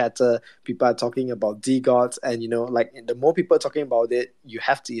creates a chatter. People are talking about DGOTs, and like the more people are talking about it, you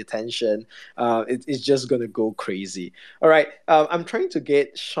have the attention. It's just gonna go crazy. All right, I'm trying to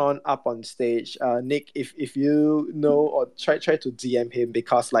get Sean up on stage. Nick, if you know, or try to DM him,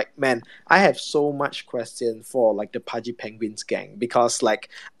 because like, man, I have so much question for like the Pudgy Penguins gang, because like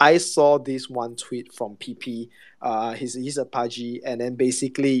I saw this one tweet from PP. He's a Pudgy, and then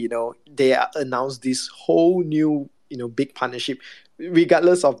basically they announced this whole new big partnership,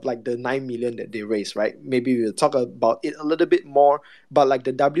 regardless of like the 9 million that they raised, right? Maybe we'll talk about it a little bit more, but like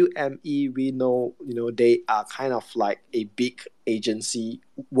the WME, we know they are kind of like a big agency,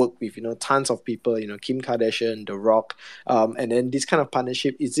 work with tons of people, Kim Kardashian, The Rock, and then this kind of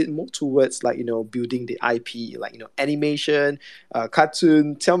partnership, is it more towards like building the IP, like animation,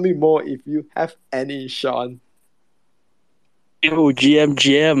 cartoon? Tell me more if you have any, Sean. Oh,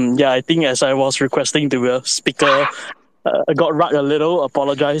 GM. Yeah, I think as I was requesting to be a speaker, I got rugged a little.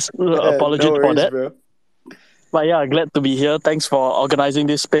 Apologies No worries, for that. bro. But yeah, glad to be here. Thanks for organizing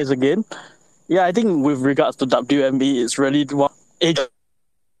this space again. Yeah, I think with regards to WMB, it's really what agents,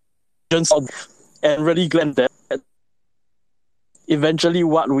 and really glad that eventually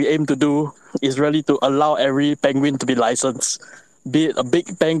what we aim to do is really to allow every penguin to be licensed, be it a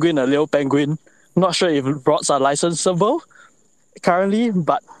big penguin, a little penguin. Not sure if rods are licensable currently,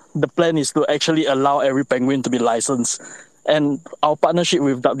 but the plan is to actually allow every penguin to be licensed. And our partnership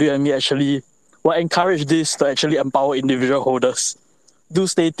with WME actually will encourage this to actually empower individual holders. Do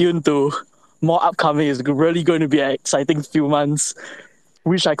stay tuned to more upcoming. It's really going to be an exciting few months.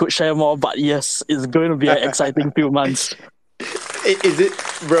 Wish I could share more, but yes, it's going to be an exciting few months. Is it,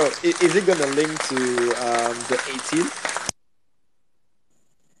 bro? Is it gonna link to the 18th?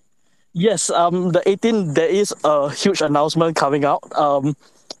 Yes, the 18th, there is a huge announcement coming out.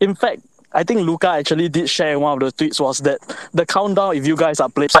 In fact, I think Luca actually did share in one of the tweets was that the countdown, if you guys are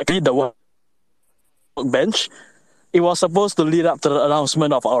playing exactly the workbench, it was supposed to lead up to the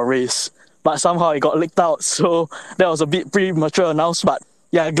announcement of our race. But somehow it got leaked out, so that was a bit premature announcement. But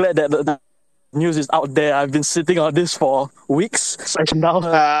yeah, glad that the news is out there. I've been sitting on this for weeks.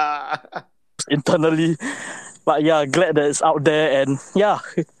 Now internally. But yeah, glad that it's out there, and yeah,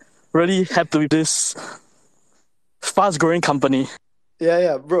 really happy with this fast-growing company.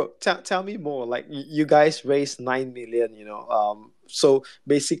 Yeah, bro. Tell me more. Like you guys raised 9 million. So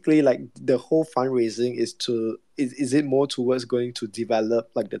basically, like the whole fundraising is it more towards going to develop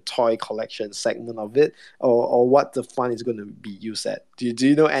like the toy collection segment of it, or what the fund is going to be used at? Do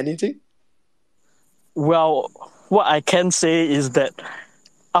you know anything? Well, what I can say is that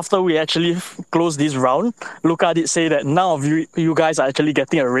after we actually close this round, Luca did say that none of you guys are actually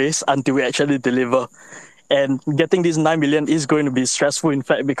getting a raise until we actually deliver. And getting this 9 million is going to be stressful, in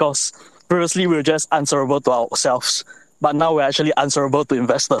fact, because previously we were just answerable to ourselves, but now we're actually answerable to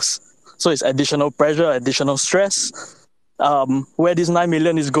investors. So it's additional pressure, additional stress. Where this 9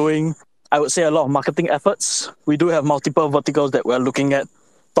 million is going, I would say a lot of marketing efforts. We do have multiple verticals that we're looking at,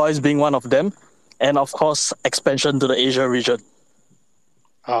 toys being one of them, and of course, expansion to the Asia region.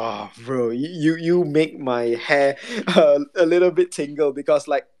 Oh, bro, you make my hair a little bit tingle because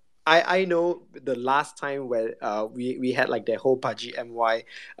like I know the last time where we had like the whole Paji MY,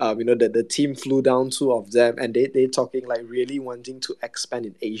 the team flew down, two of them, and they talking like really wanting to expand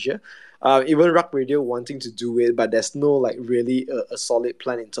in Asia. Even Rock Radio wanting to do it, but there's no like really a solid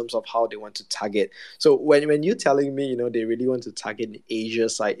plan in terms of how they want to target. So when you're telling me, they really want to target the Asia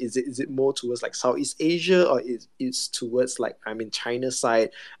side, is it more towards like Southeast Asia, or is towards like China side?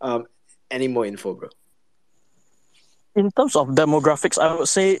 Any more info, bro? In terms of demographics, I would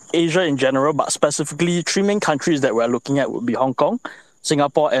say Asia in general, but specifically 3 main countries that we're looking at would be Hong Kong,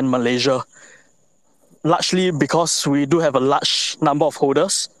 Singapore, and Malaysia. Largely because we do have a large number of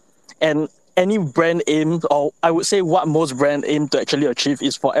holders, and any brand aim, or I would say what most brand aim to actually achieve,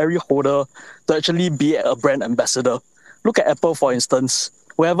 is for every holder to actually be a brand ambassador. Look at Apple, for instance.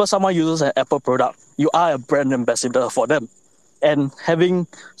 Wherever someone uses an Apple product, you are a brand ambassador for them. And having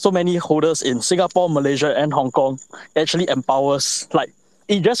so many holders in Singapore, Malaysia, and Hong Kong actually empowers, like,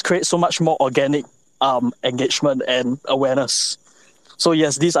 it just creates so much more organic engagement and awareness. So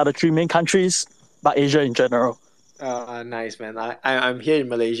yes, these are the 3 main countries, but Asia in general. Nice, man. I'm here in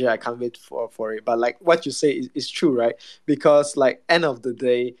Malaysia. I can't wait for it. But like what you say is true, right? Because like end of the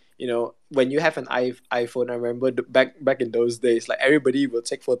day, when you have an iPhone, I remember back in those days, like everybody will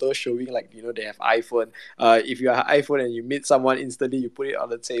take photos showing like they have iPhone. If you have iPhone and you meet someone, instantly you put it on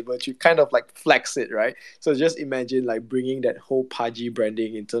the table to kind of like flex it, right? So just imagine like bringing that whole Paji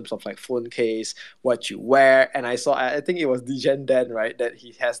branding in terms of like phone case, what you wear, and I think it was Dijen Dan, right, that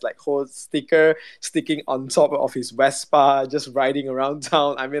he has like whole sticker sticking on top of his Vespa, just riding around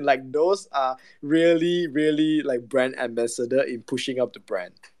town. I mean, like those are really, really like brand ambassador in pushing up the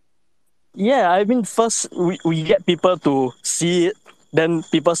brand. Yeah, I mean, first we get people to see it, then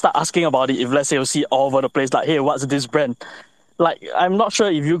people start asking about it. If let's say you see all over the place, like, hey, what's this brand? Like, I'm not sure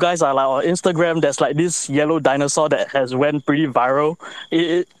if you guys are like on Instagram, there's like this yellow dinosaur that has went pretty viral.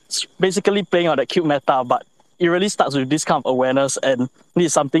 It's basically playing on that cute meta, but it really starts with this kind of awareness, and this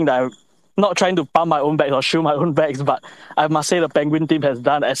is something that I'm not trying to pump my own bags or shoot my own bags, but I must say the Penguin team has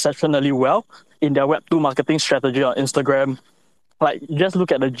done exceptionally well in their Web2 marketing strategy on Instagram. Like, just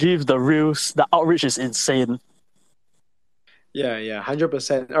look at the GIFs, the reels, the outreach is insane. Yeah,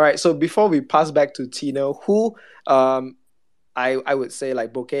 100%. All right, so before we pass back to Tino, who I would say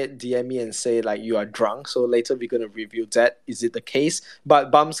like Bouquet DM me and say like you are drunk. So later we're gonna review that. Is it the case?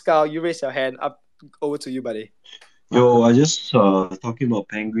 But Bumscow, you raise your hand up. Over to you, buddy. Yo, I just talking about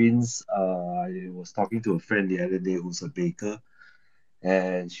penguins. I was talking to a friend the other day who's a baker,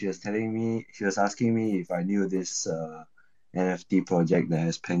 and she was asking me if I knew this NFT project that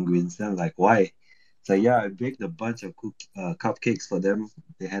has penguins. Then I'm like, why? So yeah, I baked a bunch of cupcakes for them.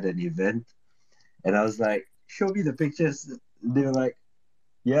 They had an event, and I was like, show me the pictures. They were like,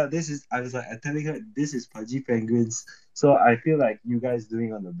 yeah, I was like, I'm telling her this is Pudgy Penguins. So I feel like you guys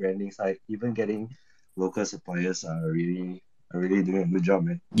doing on the branding side, even getting local suppliers are really doing a good job,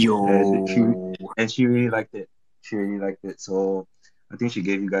 man. And she really liked it. She really liked it. So I think she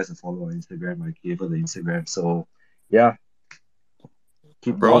gave you guys a follow on Instagram. I gave her the Instagram. So yeah.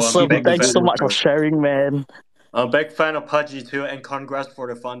 Awesome. Thanks so much for sharing, man. I'm a big fan of Pudgy too, and congrats for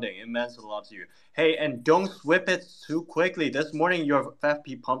the funding. It means a lot to you. Hey, and don't whip it too quickly. This morning your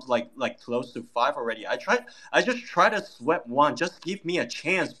FP pumped like close to 5 already. I just tried to sweat one. Just give me a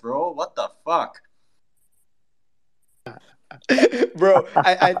chance, bro. What the fuck? Bro,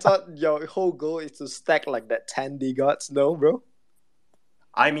 I thought your whole goal is to stack like that 10 D-gods, no, bro?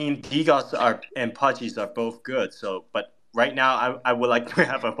 I mean, Digas are and Pudgies are both good. So, but right now, I would like to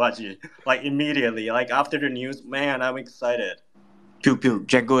have a Pudgy like immediately, like after the news. Man, I'm excited. Pew pew.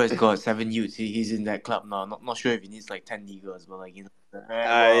 Django has got 7 youths. He's in that club now. Not sure if he needs like 10 niggas, but like Yeah.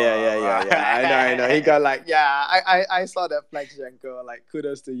 I know. He got like, I saw that flex, Janko. Like,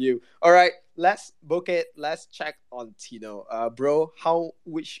 kudos to you. All right, let's book it. Let's check on Tino. Bro,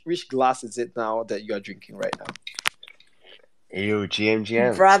 which glass is it now that you are drinking right now? Yo,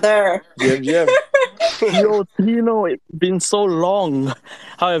 GM. Brother. GM. Yo, Tino, it's been so long.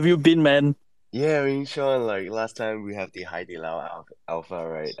 How have you been, man? Yeah, I mean, Sean, like last time we have the Heidi Lao Alpha,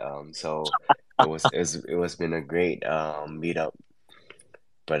 right? So it was been a great meetup.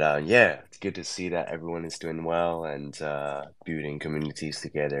 But yeah, it's good to see that everyone is doing well and building communities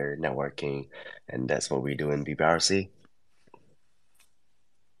together, networking, and that's what we do in BBRC.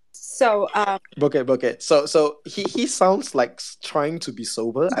 So book it. So he sounds like trying to be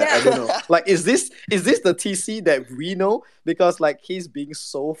sober. I don't know. Like, is this the TC that we know? Because like he's being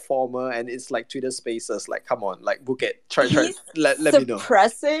so formal and it's like Twitter Spaces. Like, come on, like book it. Try let me know.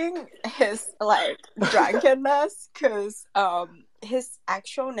 Suppressing his like drunkenness because his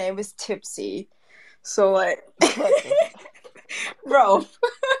actual name is Tipsy. So like, bro,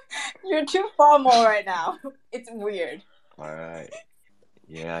 you're too formal right now. It's weird. All right.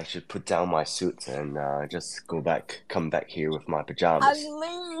 Yeah, I should put down my suits and just come back here with my pajamas.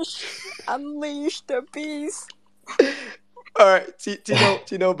 Unleash the beast. All right,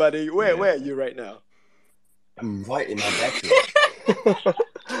 Tino, buddy, where are you right now? I'm right in my bedroom.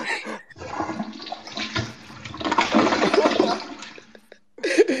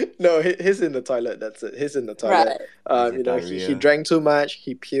 No, he's in the toilet. That's it. He's in the toilet. Right. He drank too much.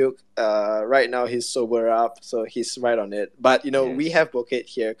 He puked. Right now he's sober up, so he's right on it. But we have Bouquet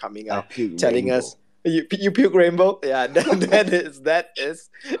here coming up, telling rainbow. us you puke rainbow. Yeah, that is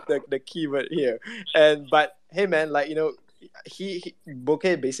the keyword here. But hey, man, like he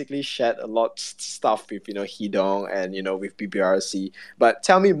Bouquet basically shared a lot stuff with Hidong and with BBRC. But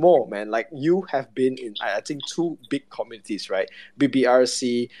tell me more, man. Like, you have been in I think 2 big communities, right?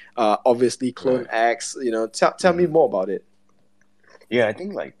 BBRC, obviously Clone X. Tell me more about it. Yeah, I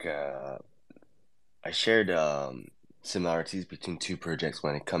think like I shared similarities between 2 projects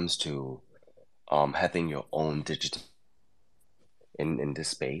when it comes to having your own digital in this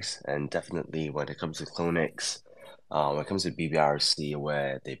space, and definitely when it comes to Clone X. When it comes to BBRC,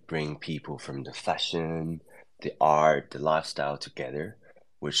 where they bring people from the fashion, the art, the lifestyle together,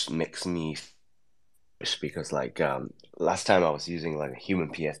 which makes me because like last time I was using like a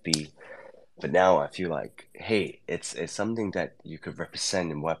human PFP, but now I feel like, hey, it's something that you could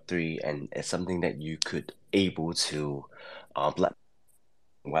represent in Web3, and it's something that you could able to let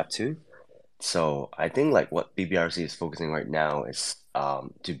Web2. So I think like what BBRC is focusing right now is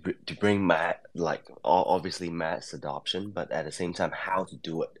to bring obviously mass adoption, but at the same time how to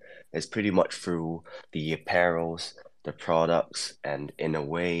do it. It's pretty much through the apparels, the products, and in a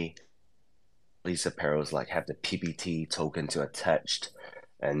way these apparels like have the PBT token to attached,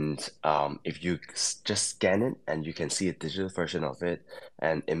 and if you just scan it and you can see a digital version of it,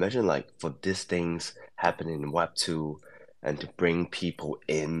 and imagine like for these things happening in Web2. And to bring people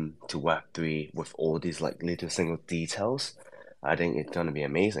in to Web3 with all these like little single details, I think it's gonna be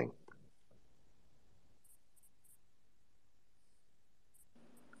amazing.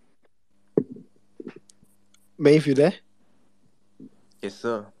 Maeve, you there? Yes,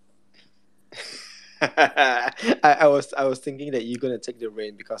 sir. I was thinking that you're gonna take the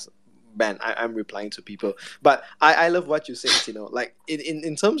reign because man, I'm replying to people, but I love what you said. Like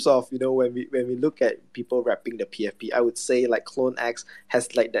in terms of when we look at people rapping the PFP, I would say like Clone X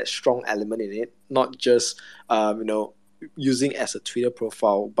has like that strong element in it, not just using as a Twitter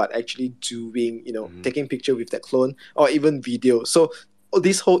profile, but actually doing taking picture with that clone or even video. So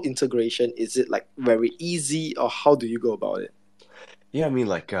this whole integration, is it like very easy, or how do you go about it? Yeah, I mean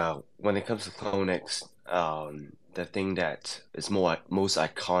like when it comes to Clone X, the thing that is most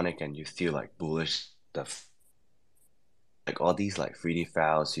iconic and you feel like bullish stuff, like all these like 3D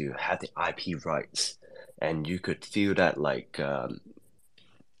files, you have the IP rights, and you could feel that like in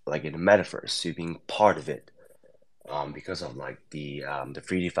the metaverse, you being part of it, because of like the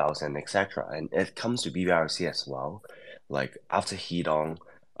 3D files and etc. And it comes to BBRC as well. Like after Hidong,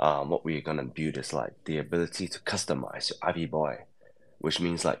 what we're gonna build is like the ability to customize your IP boy, which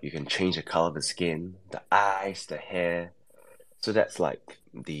means like you can change the color of the skin, the eyes, the hair. So that's like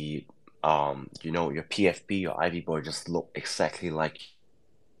the your PFP or Ivy boy just look exactly like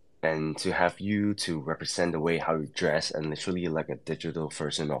and to have you to represent the way how you dress and literally like a digital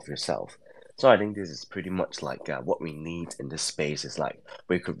version of yourself. So I think this is pretty much like what we need in this space is like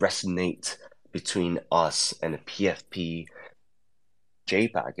we could resonate between us and the PFP.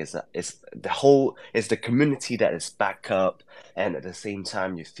 JPAC is the community that is back up, and at the same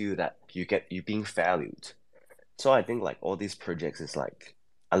time you feel that you're being valued. So I think like all these projects is like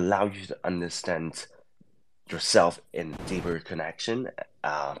allow you to understand yourself in deeper connection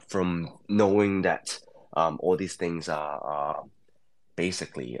from knowing that all these things are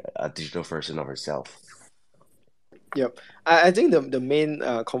basically a digital version of yourself. Yep. I think the main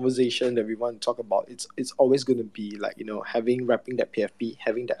conversation that we want to talk about, it's always going to be like, wrapping that PFP,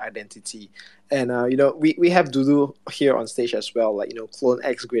 having that identity. And we have Dudu here on stage as well, like Clone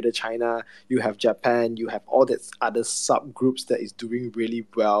X Greater China, you have Japan, you have all that other subgroups that is doing really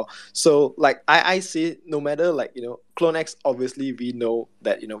well. So like I see it, no matter like Clone X, obviously we know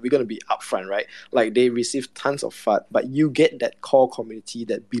that we're going to be upfront, right? Like they receive tons of FUD, but you get that core community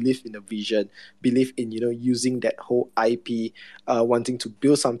that believe in the vision, believe in using that whole IP, wanting to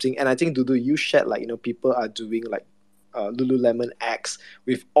build something. And I think Dudu, you shared like people are doing like Lululemon X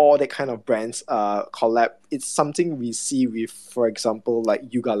with all that kind of brands collab. It's something we see with, for example, like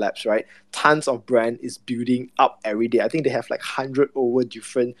Yuga Labs, right? Tons of brand is building up every day. I think they have like 100 over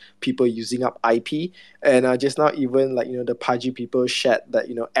different people using up IP. And just now even like the Paji people shared that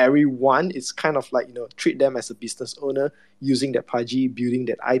everyone is kind of like treat them as a business owner using that Paji, building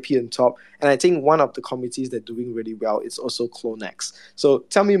that IP on top. And I think one of the committees that are doing really well is also CloneX. So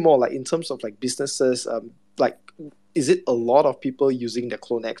tell me more, like in terms of like businesses, like is it a lot of people using the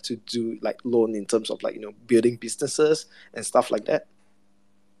CloneX to do like loan in terms of like building businesses and stuff like that?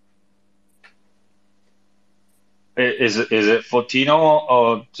 Is it for Tino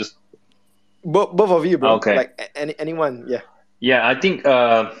or just both of you, bro? Okay. Like anyone, yeah. Yeah, I think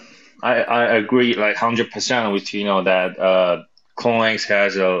I agree like 100% with Tino that CloneX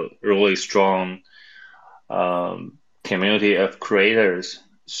has a really strong community of creators.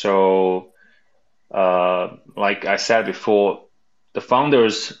 So like I said before, the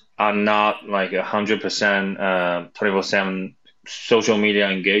founders are not like 100% 24/7 social media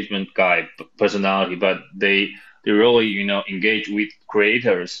engagement guy personality, but they really engage with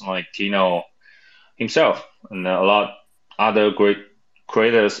creators like Tino himself and a lot other great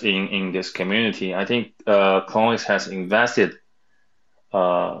creators in this community. I think CloneX has invested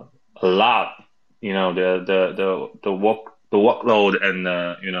a lot, the workload and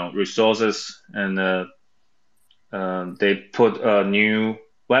resources, and they put a new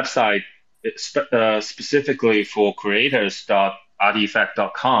website specifically for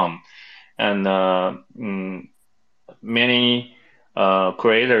creators.artifact.com, and many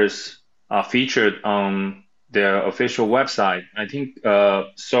creators are featured on their official website. I think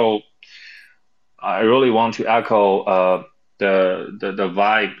so. I really want to echo the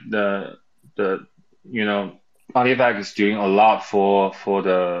vibe. The Artifact is doing a lot for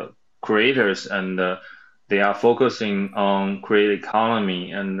the creators, and they are focusing on creative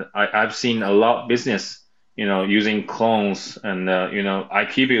economy. And I've seen a lot of business, using clones and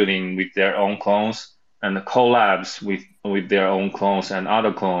IP building with their own clones and the collabs with their own clones and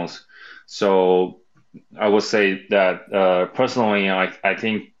other clones. So I would say that personally, I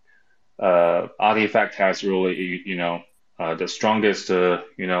think Artifact has really the strongest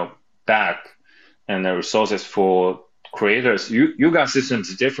back and the resources for creators. Yuga systems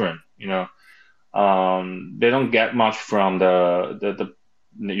is different. They don't get much from the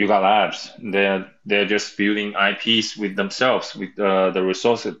Yuga Labs. They're just building IPs with themselves with the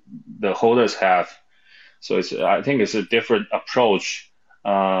resources the holders have. So I think it's a different approach.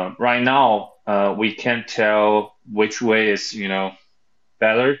 Right now, we can't tell which way is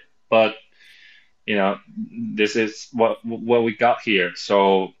better, but this is what we got here.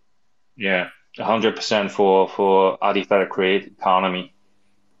 So yeah, 100% for Artifact create economy.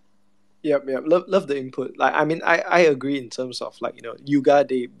 Yep. Love the input. Like, I mean, I agree in terms of like, Yuga,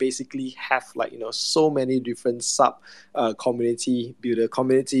 they basically have like, so many different sub community builder,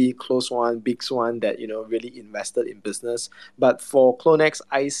 community, close one, big one that, really invested in business. But for CloneX,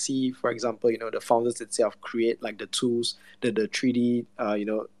 I see, for example, the founders itself create like the tools, the 3D,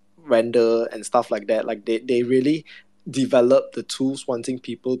 render and stuff like that. Like they really develop the tools, wanting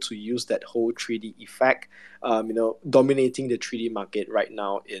people to use that whole 3D effect, dominating the 3D market right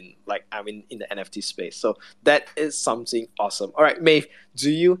now in in the NFT space. So that is something awesome. All right, Maeve, do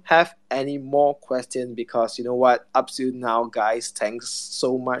you have any more questions? Because you know what, up to now, guys, thanks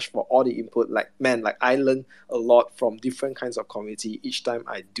so much for all the input. I learn a lot from different kinds of community each time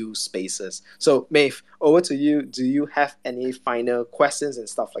I do spaces. So Maeve, over to you. Do you have any final questions and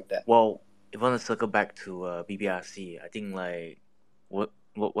stuff like that? Well, if I want to circle back to BBRC, I think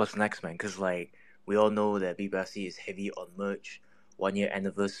what's next, man? Because we all know that BBRC is heavy on merch. 1 year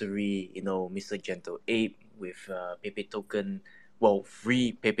anniversary, Mr. Gentle Ape with Pepe token,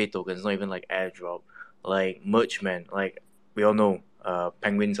 free Pepe tokens, not even airdrop. Merch, man. We all know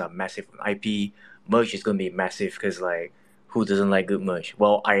penguins are massive on IP. Merch is gonna be massive because who doesn't like good merch?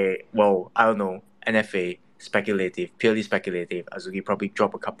 I don't know. NFA, purely speculative. Azuki probably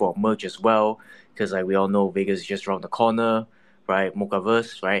drop a couple of merch as well because we all know Vegas is just around the corner, right?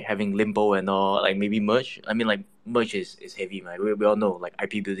 Mochaverse, right? Having Limbo and all, maybe merch. I mean, merch is heavy, man. We all know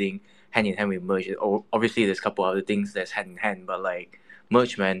IP building hand in hand with merch. Obviously, there's a couple other things that's hand in hand, but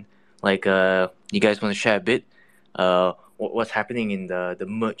merch, man. You guys want to share a bit? What's happening in the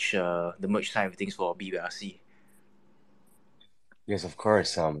merch side of things for BBRC? Yes, of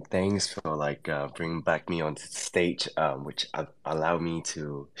course. Thanks for bringing back me on stage, which allow me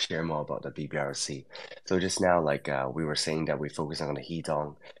to share more about the BBRC. So just now, we were saying that we're focusing on the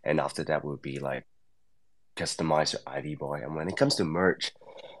Hedong, and after that would be customize your Ivy Boy. And when it comes to merch,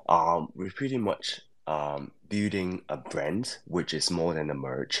 we're pretty much building a brand which is more than a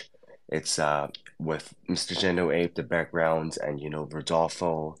merch. It's with Mr. Geno Ape, the backgrounds, and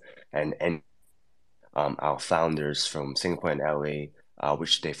Rodolfo and our founders from Singapore and LA,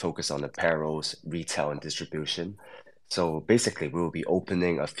 which they focus on apparels, retail, and distribution. So basically, we will be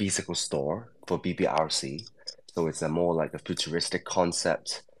opening a physical store for BBRC. So it's a more like a futuristic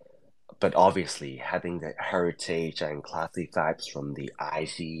concept, but obviously having the heritage and classy vibes from the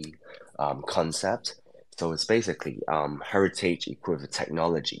Ivy concept. So it's basically heritage equipped with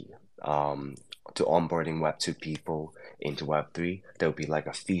technology to onboarding Web2 people into Web3. There'll be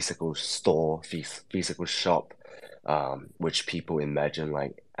a physical store, physical shop, which people imagine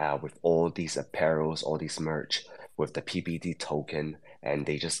with all these apparels, all these merch with the PBD token, and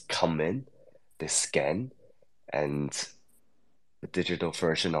they just come in, they scan, and the digital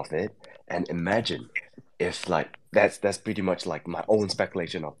version of it. And imagine if that's pretty much my own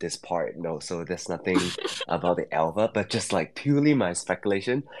speculation of this part. No, so there's nothing about the alpha, but just purely my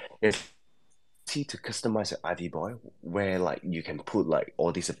speculation. If to customize your Ivy Boy, where you can put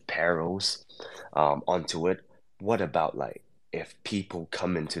all these apparels onto it. What about if people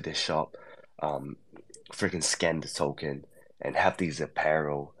come into the shop, freaking scan the token and have these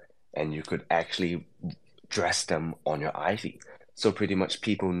apparel, and you could actually dress them on your Ivy. So pretty much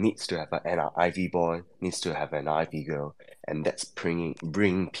people needs to have an Ivy Boy, needs to have an Ivy girl, and that's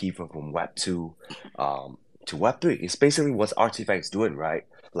bringing people from Web 2 to Web 3. It's basically what Artifact is doing, right?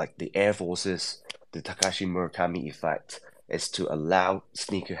 The Air Forces, the Takashi Murakami effect is to allow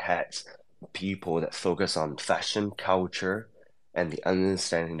sneakerheads, people that focus on fashion, culture, and the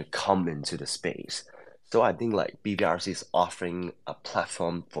understanding to come into the space. So I think BBRC is offering a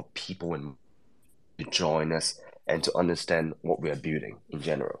platform for people to join us and to understand what we are building in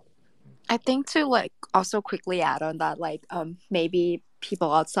general. I think to also quickly add on that, maybe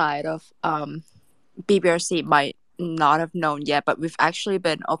people outside of BBRC might not have known yet, but we've actually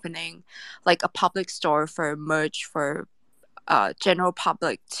been opening a public store for merch for general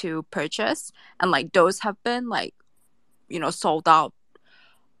public to purchase, and those have been sold out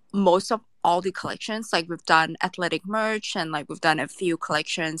most of all the collections. We've done athletic merch, and we've done a few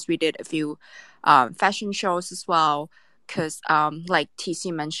collections. We did a few fashion shows as well, because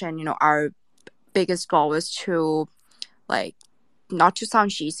TC mentioned, our biggest goal was to not to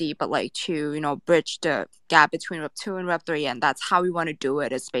sound cheesy, but to bridge the gap between Web 2 and Web 3, and that's how we want to do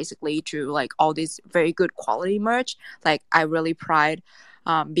it. It's basically through all these very good quality merch. I really pride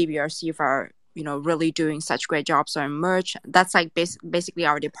BBRC for really doing such great jobs on merch. That's basically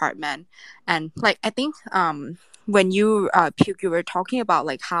our department. And I think when you Puke, you were talking about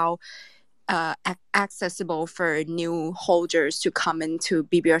how accessible for new holders to come into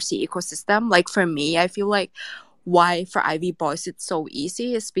BBRC ecosystem. For me, I feel why for Ivy Boys it's so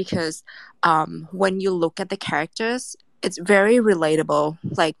easy is because when you look at the characters, it's very relatable.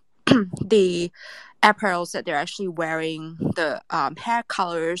 The apparels that they're actually wearing, the hair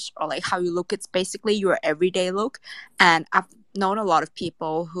colors, or how you look, it's basically your everyday look. And known a lot of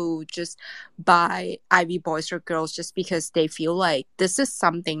people who just buy Ivy boys or girls just because they feel like this is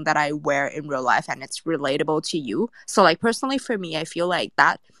something that I wear in real life and it's relatable to you. So like personally for me, I feel like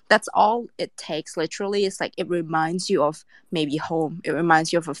that's all it takes. Literally, it's like it reminds you of maybe home. It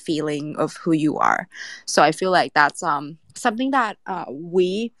reminds you of a feeling of who you are. So I feel like that's something that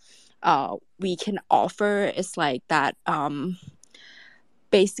we can offer is like that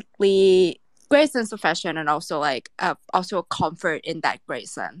basically great sense of fashion and also like also a comfort in that great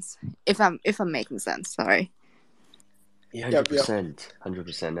sense. If I'm making sense, sorry. Yeah, Yep, yep.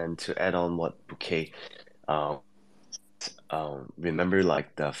 100%. And to add on what Bouquet, um, remember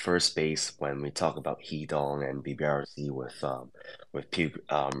like the first space when we talk about Hedong and BBRC with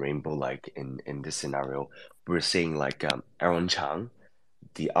Rainbow, like in this scenario, we're saying like Aaron Chang,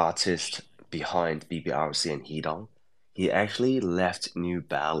 the artist behind BBRC and Hedong, he actually left New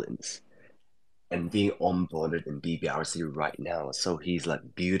Balance and being onboarded in BBRC right now. So he's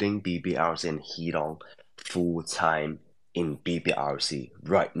like building BBRC and Hedong full time in BBRC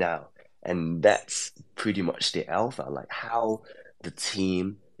right now. And that's pretty much the alpha, like how the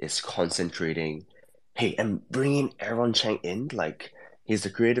team is concentrating. Hey, and bringing Aaron Chang in, like he's the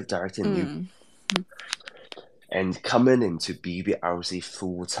creative director in New and coming into BBRC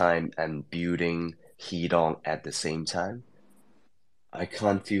full time and building Hedong at the same time. I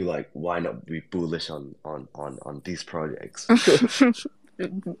can't feel like why not be bullish on these projects.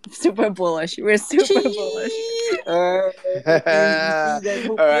 Super bullish. We're super bullish. You see that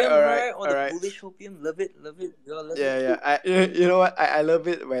hopium, right? All the alright. bullish hopium. Love it. Girl, love Yeah. You know what? I love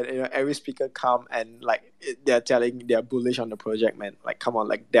it when every speaker come and like they're bullish on the project, man. Like, come on,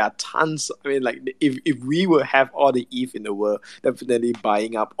 like there are tons. I mean, like if we will have all the ETH in the world, definitely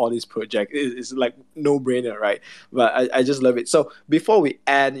buying up all these projects is like no brainer, right? But I just love it. So before we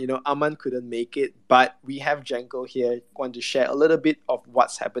end, Aman couldn't make it, but we have Janko here. Want to share a little bit of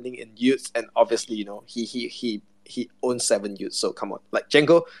what's happening in youths, and obviously, he owns 7 youths. So come on, like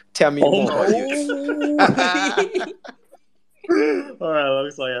Janko, tell me more about youths. All right,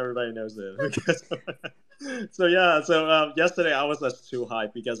 looks like everybody knows it. So yesterday I was just too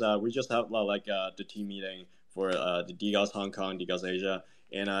hyped because we just had the team meeting for the DGOS Hong Kong, DGOS Asia,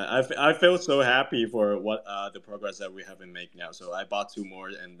 and I feel so happy for what the progress that we have been making now. So I bought 2 more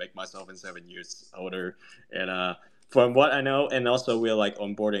and make myself in 7 years older, and from what I know, and also we're like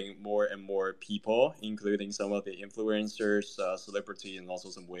onboarding more and more people, including some of the influencers, celebrity, and also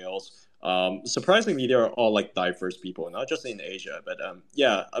some whales. Surprisingly, they are all like diverse people, not just in Asia, but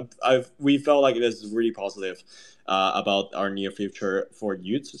we felt like it is really positive about our near future for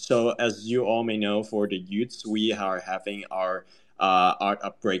youths. So as you all may know, for the youths, we are having our art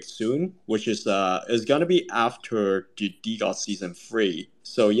upgrade soon, which is gonna be after the DGOS season 3.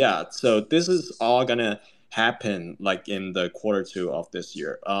 So this is all gonna happen like in the Q2 of this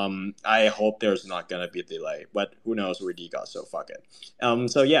year. I hope there's not gonna be a delay, but who knows with DGOS, so fuck it.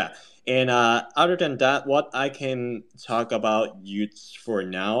 And other than that, what I can talk about youths for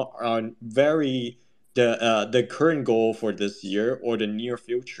now are the current goal for this year or the near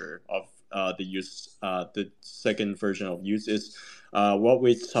future of the youth, the second version of youth is what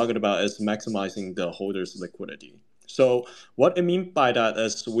we're talking about is maximizing the holder's liquidity. So what I mean by that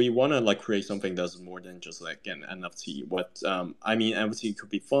is we want to like create something that's more than just like an NFT. NFT could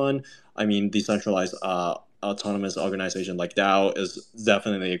be fun. I mean, decentralized autonomous organization like DAO is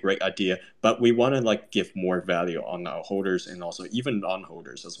definitely a great idea, but we want to like give more value on our holders and also even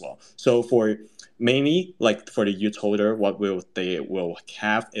non-holders as well. So for mainly like for the youth holder, what they will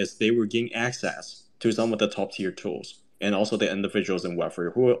have is they will gain access to some of the top tier tools, and also the individuals in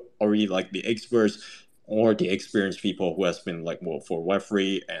Web3 who are already like the experts or the experienced people who has been like for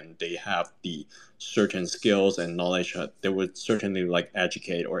Web3 and they have the certain skills and knowledge that they would certainly like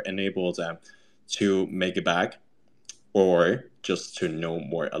educate or enable them to make it back or just to know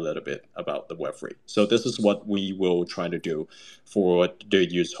more a little bit about the Web3. So this is what we will try to do for the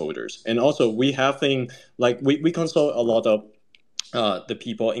use holders. And also we having like we consult a lot of the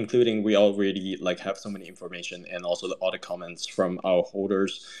people, including we already like have so many information and also all the comments from our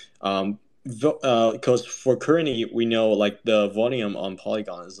holders. Because for currently we know like the volume on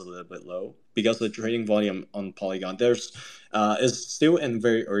Polygon is a little bit low because the trading volume on Polygon there's is still in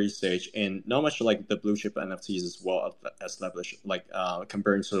very early stage and not much like the blue chip NFTs is well established like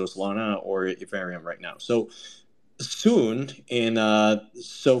compared to Solana or Ethereum right now. So soon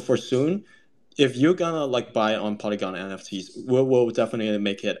for soon, if you're gonna like buy on Polygon NFTs, we'll definitely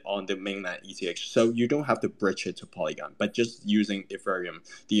make it on the mainnet ETH. So you don't have to bridge it to Polygon, but just using Ethereum,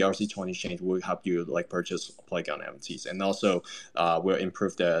 the ERC20 exchange will help you like purchase Polygon NFTs, and also will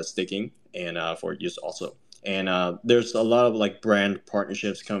improve the staking and for use also. and there's a lot of like brand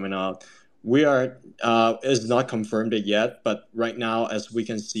partnerships coming up. We are is not confirmed it yet, but right now, as we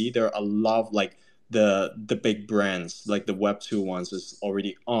can see, there are a lot of like the big brands, like the Web2 ones, is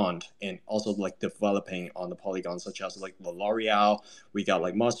already on and also like developing on the Polygon, such as like the L'Oreal. We got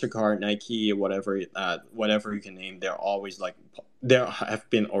like Mastercard, Nike, whatever you can name. They're always like there have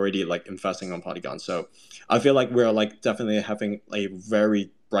been already like investing on Polygon. So I feel like we're like definitely having a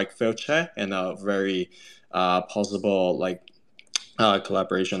very bright future and a very possible like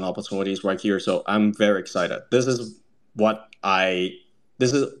collaboration opportunities right here. So I'm very excited. This is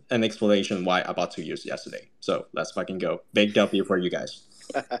an explanation why I bought 2 years yesterday. So let's fucking go. Big W for you guys.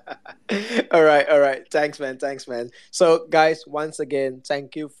 All right. Thanks, man. So, guys, once again,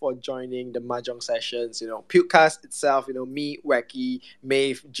 thank you for joining the Mahjong Sessions. Pewcast itself, me, Wacky,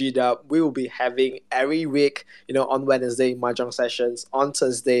 Maeve, G-Dub, we will be having every week, on Wednesday, Mahjong Sessions, on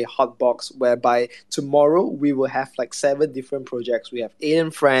Thursday, Hotbox, whereby tomorrow we will have like 7 different projects. We have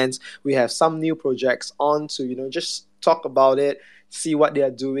Alien Friends, we have some new projects on to, just talk about it, see what they are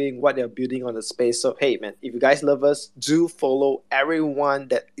doing, what they're building on the space. So, hey, man, if you guys love us, do follow everyone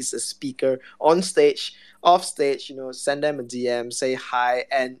that is a speaker on stage, off stage, send them a DM, say hi.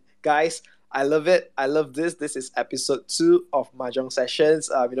 And guys, I love it. I love this. This is episode 2 of Mahjong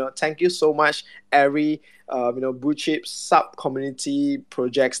Sessions. Thank you so much, every blue chip sub community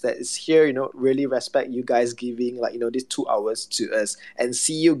projects that is here. Really respect you guys giving these 2 hours to us. And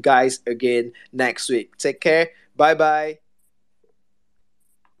see you guys again next week. Take care. Bye. Bye.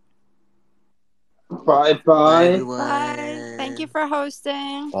 Bye. Thank you for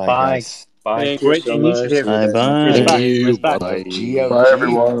hosting. Bye, Bye. guys. Bye. Thank you Great so much. initiative. Bye. Thank Respect. you. Respect. Bye. FG, Bye, FG,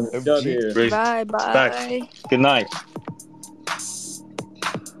 everyone. W. FG. Bye. Respect. Bye. Good night.